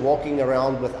person is walking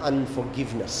around with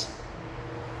unforgiveness.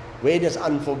 Where does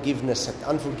unforgiveness sit?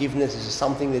 Unforgiveness is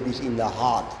something that is in the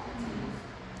heart.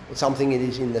 It's something that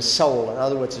is in the soul. In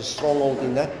other words, a stronghold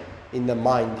in the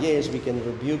mind. Yes, we can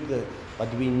rebuke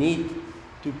but we need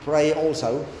to pray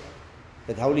also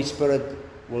that Holy Spirit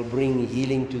will bring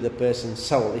healing to the person's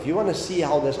soul. If you want to see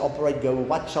how this operates, go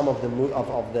watch some of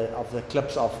the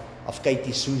clips of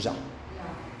Katie Souza.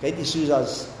 Katie Souza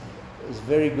is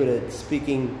very good at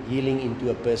speaking healing into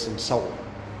a person's soul.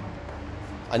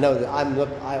 I know that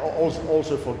I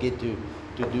also forget to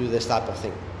do this type of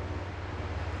thing.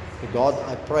 But God,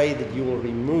 I pray that you will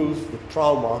remove the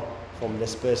trauma from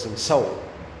this person's soul.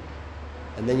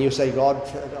 And then you say, God,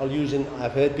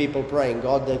 I've heard people praying,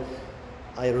 God, that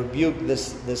I rebuke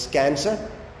this cancer.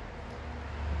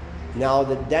 Now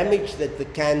the damage that the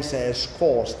cancer has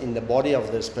caused in the body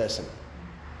of this person,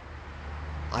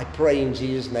 I pray in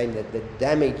Jesus' name that the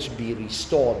damage be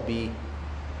restored, be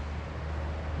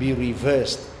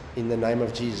reversed in the name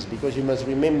of Jesus. Because you must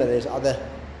remember there's other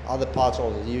parts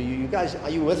also. You guys, are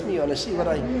you with me? You want to see what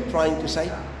I'm trying to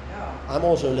say? I'm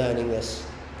also learning this.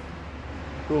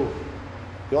 Cool.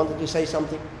 You wanted to say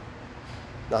something?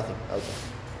 Nothing. Okay.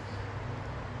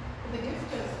 The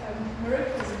gift of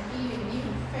miracles and healing,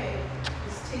 even faith,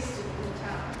 is tested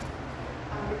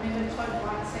remember Todd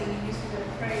White saying he used to go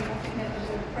and pray, nothing happened,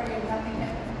 go and pray, and nothing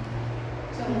happened.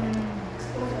 So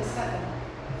all of a sudden,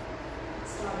 it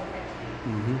started happening.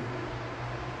 Mm-hmm.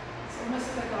 It's almost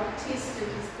like God tested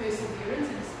his perseverance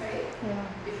and his faith Yeah.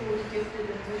 before he gifted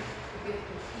him with the gift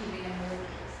of healing and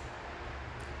miracles.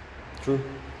 True.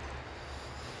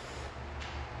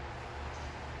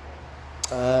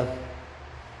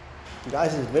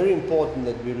 Guys, it's very important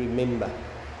that we remember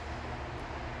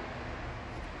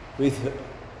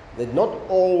that not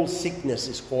all sickness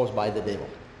is caused by the devil.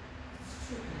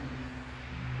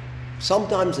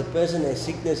 Sometimes a person has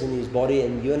sickness in his body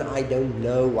and you and I don't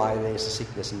know why there's a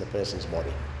sickness in the person's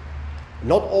body.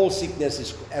 Not all sickness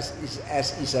is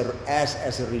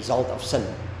as a result of sin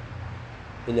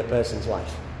in a person's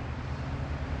life.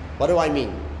 What do I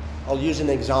mean? I'll use an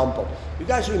example. You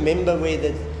guys remember where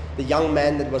the young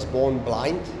man that was born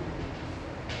blind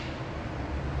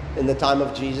in the time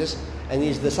of Jesus, and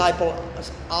his disciple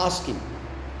asked him,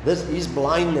 his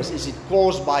blindness, is it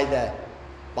caused by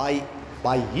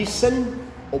his sin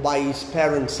or by his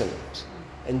parents' sin?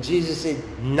 And Jesus said,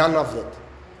 none of it.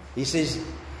 He says,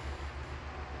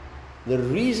 the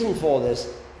reason for this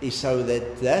is so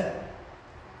that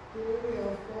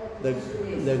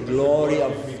the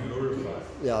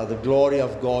glory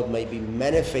of God may be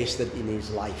manifested in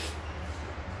his life.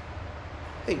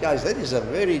 Hey guys, that is a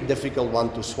very difficult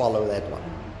one to swallow, that one.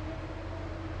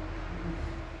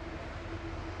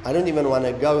 I don't even want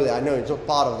to go there. I know it's not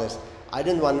part of this. I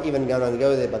didn't even want to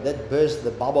go there, but that burst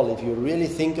the bubble. If you really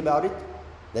think about it,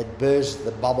 that burst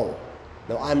the bubble.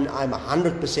 Now, I'm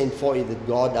 100% for you that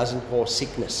God doesn't cause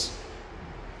sickness.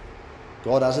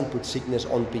 God doesn't put sickness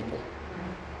on people.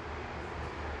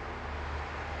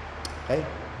 Okay?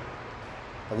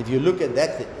 But if you look at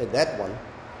that one,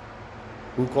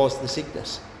 who caused the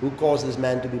sickness? Who caused this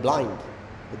man to be blind?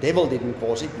 The devil didn't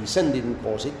cause it. His sin didn't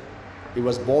cause it. He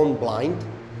was born blind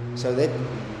so that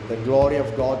the glory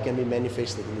of God can be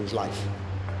manifested in his life.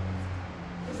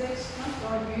 Is that not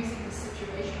God using the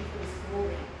situation for his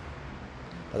glory?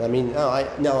 But I mean,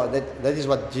 that is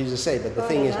what Jesus said. But the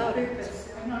thing is, Purpose,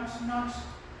 not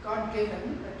God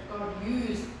given, but God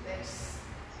used that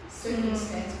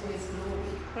circumstance for his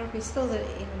glory. Probably still the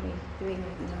enemy doing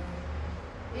it now.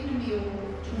 Enemy or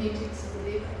genetics or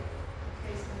whatever.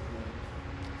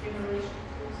 Generation, of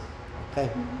course. okay.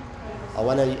 I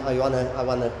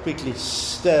wanna quickly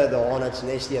stir the hornet's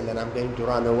nest here, and then I'm going to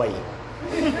run away.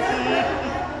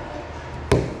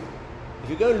 If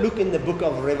you go look in the book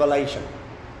of Revelation,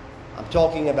 I'm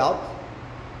talking about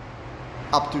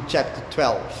up to chapter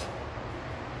 12.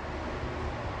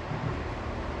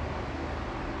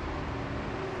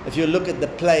 If you look at the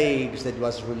plagues that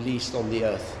was released on the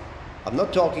earth, I'm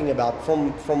not talking about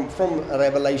from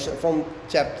Revelation, from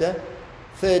chapter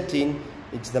 13,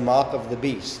 it's the mark of the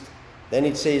beast. Then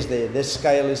it says there, this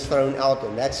scale is thrown out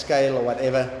and that scale or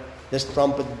whatever, this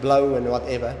trumpet blow and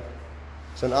whatever.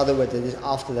 So in other words, it is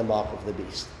after the mark of the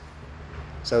beast.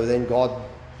 So then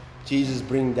Jesus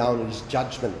bring down his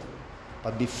judgment.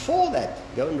 But before that,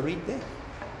 go and read there.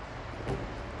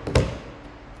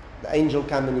 The angel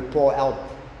come and he pour out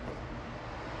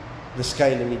the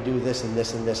scale and he do this and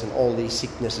this and this, and all these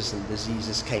sicknesses and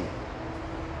diseases came.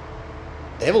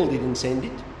 Devil didn't send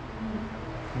it.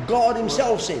 God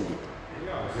himself sent it.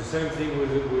 Yeah, it's the same thing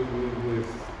with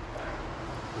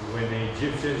when the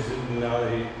Egyptians didn't allow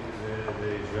the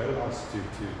Israelites to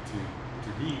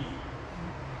leave.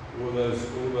 All those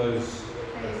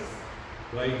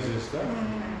plagues and stuff.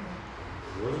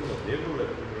 It wasn't the devil that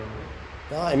put it on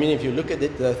there. No, I mean, if you look at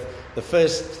it, the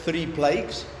first 3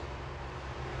 plagues,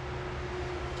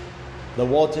 the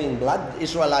water in blood, the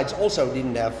Israelites also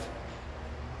didn't have.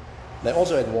 They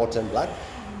also had water and blood.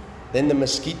 Then the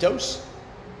mosquitoes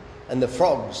and the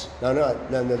frogs. No.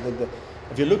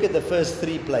 If you look at the first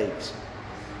 3 plagues,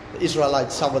 the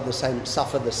Israelites suffered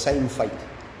the same fate.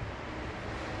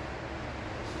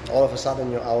 All of a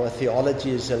sudden, our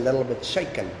theology is a little bit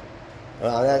shaken.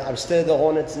 I've stirred the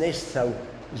hornet's nest, so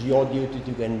it's your duty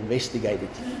to investigate it.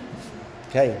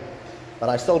 Okay, but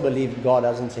I still believe God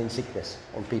doesn't send sickness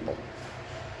on people.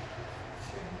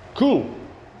 Cool.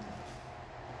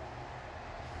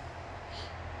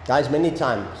 Guys, many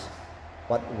times,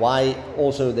 why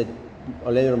also that,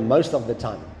 or later, most of the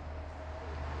time,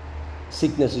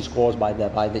 sickness is caused by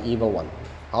the evil one.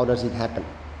 How does it happen?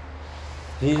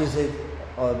 Jesus said,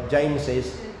 James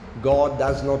says, God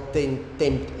does not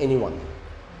tempt anyone,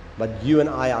 but you and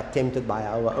I are tempted by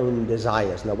our own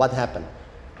desires. Now, what happened?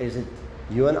 Is it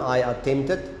you and I are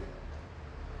tempted?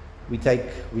 We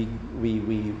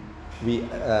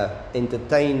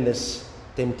entertain this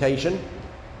temptation,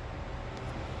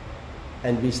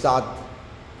 and we start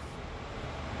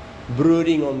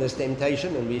brooding on this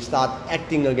temptation and we start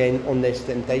acting again on this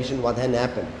temptation, what can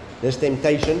happen? This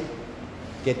temptation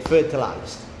get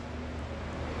fertilized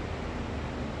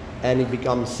and it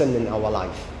becomes sin in our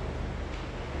life.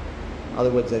 In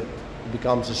other words, it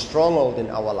becomes a stronghold in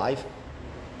our life,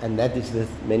 and that is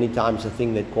many times the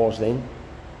thing that causes then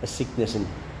a sickness. And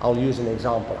I'll use an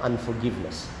example: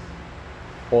 unforgiveness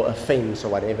or offense, or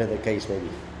whatever the case may be.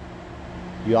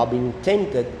 You are being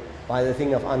tempted by the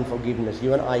thing of unforgiveness.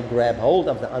 You and I grab hold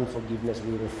of the unforgiveness.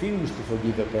 We refuse to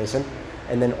forgive a person,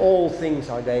 and then all things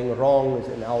are going wrong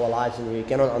in our lives, and we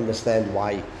cannot understand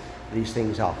why these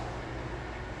things are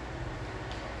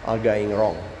going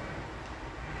wrong.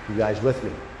 You guys with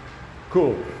me?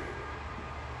 Cool.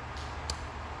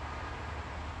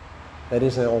 That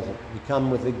is also, we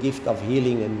come with the gift of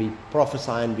healing and we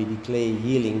prophesy and we declare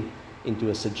healing into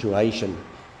a situation,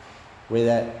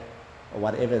 whether or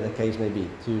whatever the case may be,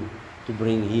 to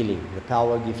bring healing, the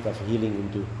power gift of healing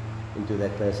into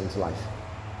that person's life.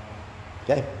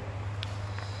 Okay?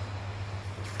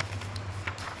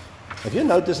 Have you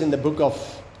noticed in the book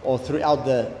of, or throughout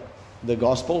the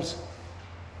Gospels,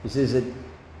 it says that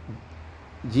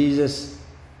Jesus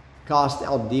cast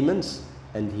out demons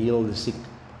and healed the sick.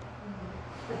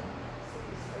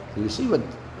 So you see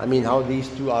how these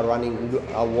two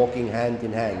are walking hand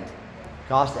in hand.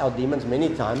 Cast out demons,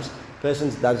 many times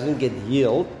persons doesn't get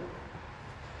healed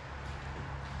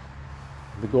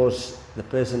because the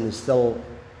person is still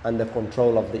under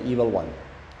control of the evil one.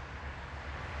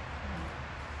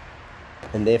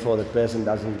 And therefore the person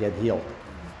doesn't get healed.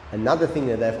 Another thing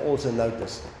that I've also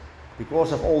noticed,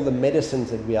 because of all the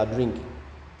medicines that we are drinking,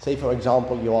 say for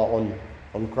example you are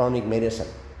on chronic medicine.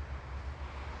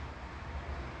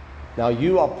 Now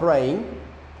you are praying,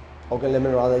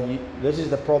 this is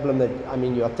the problem that,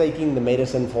 you are taking the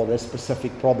medicine for this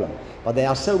specific problem, but there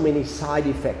are so many side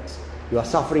effects. You are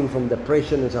suffering from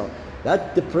depression and so on.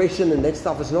 That depression and that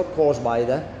stuff is not caused by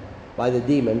the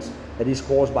demons, it is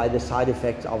caused by the side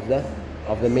effects of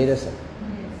the medicine.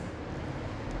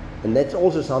 And that's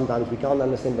also sometimes we can't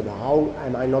understand, but how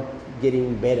am I not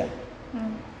getting better?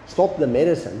 Stop the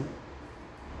medicine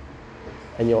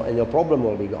and your problem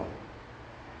will be gone.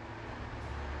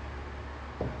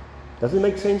 Does it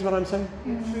make sense what I'm saying?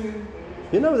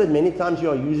 You know that many times you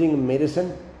are using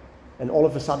medicine and all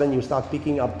of a sudden you start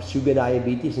picking up sugar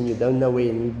diabetes and you don't know where,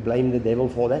 and you blame the devil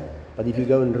for that. But if you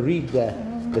go and read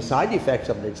the side effects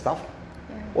of that stuff,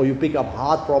 or you pick up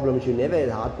heart problems, you never had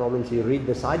heart problems, you read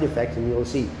the side effects and you'll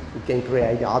see it can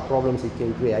create heart problems, it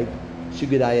can create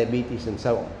sugar diabetes and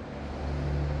so on.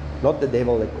 Not the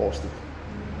devil that caused it.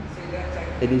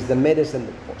 It is the medicine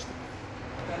that caused it.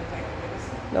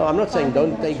 No, I'm not saying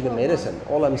don't take the medicine.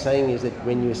 All I'm saying is that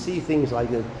when you see things like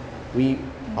that,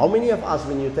 how many of us,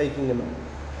 when you're taking the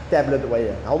tablet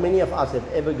away, how many of us have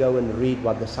ever go and read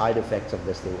what the side effects of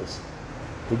this thing is?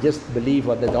 We just believe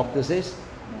what the doctor says.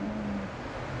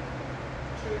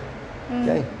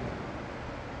 Okay.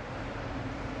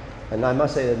 And I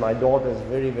must say that my daughter is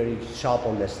very, very sharp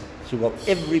on this. She will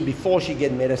before she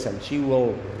get medicine, she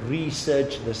will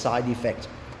research the side effects.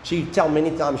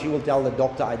 Many times she will tell the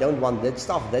doctor, I don't want that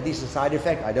stuff, that is a side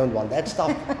effect, I don't want that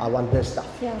stuff, I want this stuff.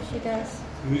 Yeah, she does.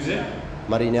 Who's it?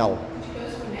 Marinelle. She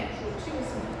goes for natural too,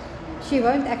 isn't it? She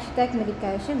won't actually take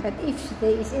medication, but if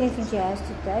there is anything she has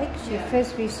to take, she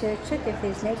first researches it. If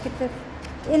there's negative,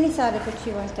 any side effect, she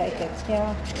won't take it.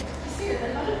 Yeah. See,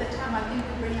 a lot of the time I think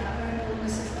we bring our own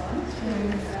illnesses on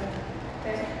with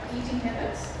bad eating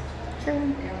habits. True.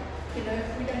 You know,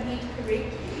 if we don't eat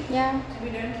correctly, Yeah. we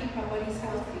don't keep our bodies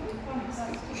healthy, we can't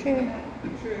expect to. True.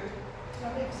 True.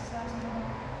 Not exercising more.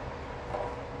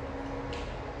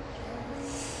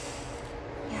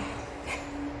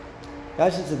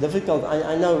 Guys, it's a difficult,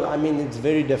 I know, it's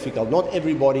very difficult. Not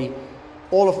everybody,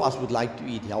 all of us would like to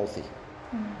eat healthy.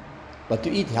 But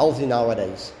to eat healthy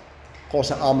nowadays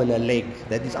costs an arm and a leg.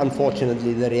 That is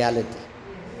unfortunately the reality.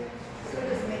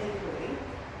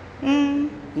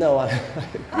 No,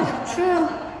 True.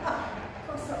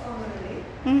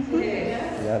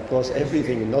 yeah, of course,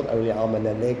 everything, not only arm and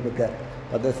a leg,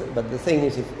 but the thing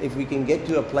is, if we can get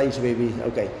to a place where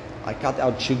I cut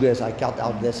out sugars, I cut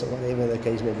out this, or whatever the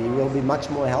case may be, we'll be much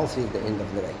more healthy at the end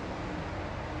of the day.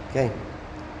 Okay?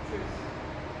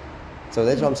 So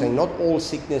that's what I'm saying. Not all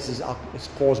sickness is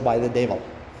caused by the devil.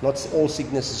 Not all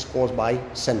sickness is caused by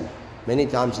sin. Many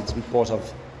times it's because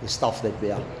of the stuff that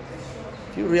we are.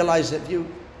 If you realize,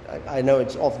 I know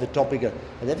it's off the topic,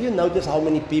 but have you noticed how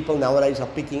many people nowadays are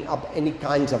picking up any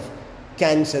kinds of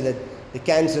cancer, that the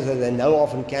cancers that they know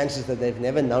of and cancers that they've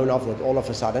never known of, that all of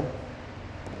a sudden?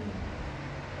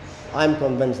 I'm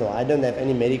convinced, though, I don't have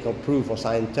any medical proof or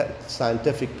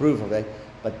scientific proof of that,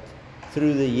 but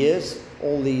through the years,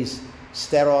 all these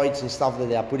steroids and stuff that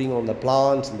they are putting on the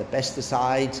plants and the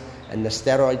pesticides and the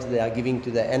steroids they are giving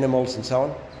to the animals and so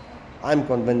on. I'm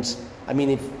convinced, I mean,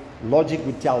 if logic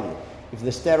would tell you, if the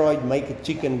steroid make a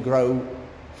chicken grow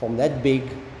from that big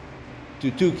to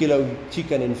 2 kilo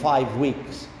chicken in 5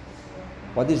 weeks,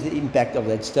 what is the impact of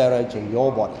that steroid on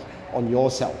your body, on your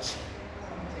cells?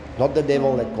 Not the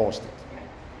devil that caused it.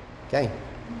 Okay,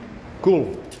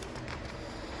 cool.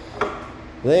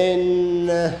 Then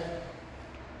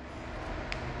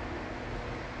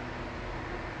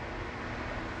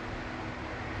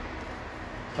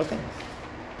okay,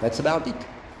 that's about it.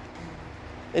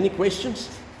 Any questions?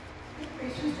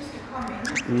 Questions, just a comment.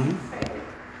 Mm-hmm.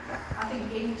 I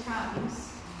think in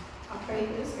times our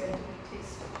faith is going to be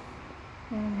tested.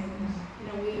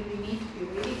 And we need to be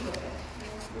ready for that.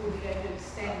 Or we don't have to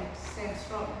stand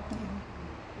strong.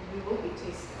 We will be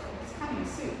tested. It's coming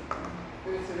soon.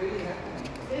 It's really happening.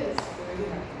 It is. It's really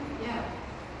happening. Yeah.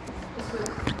 Just with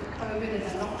COVID and the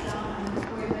lockdown and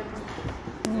unemployment.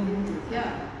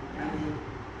 Yeah.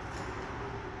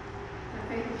 Our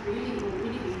faith is really will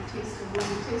really be tested. Will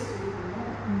be tested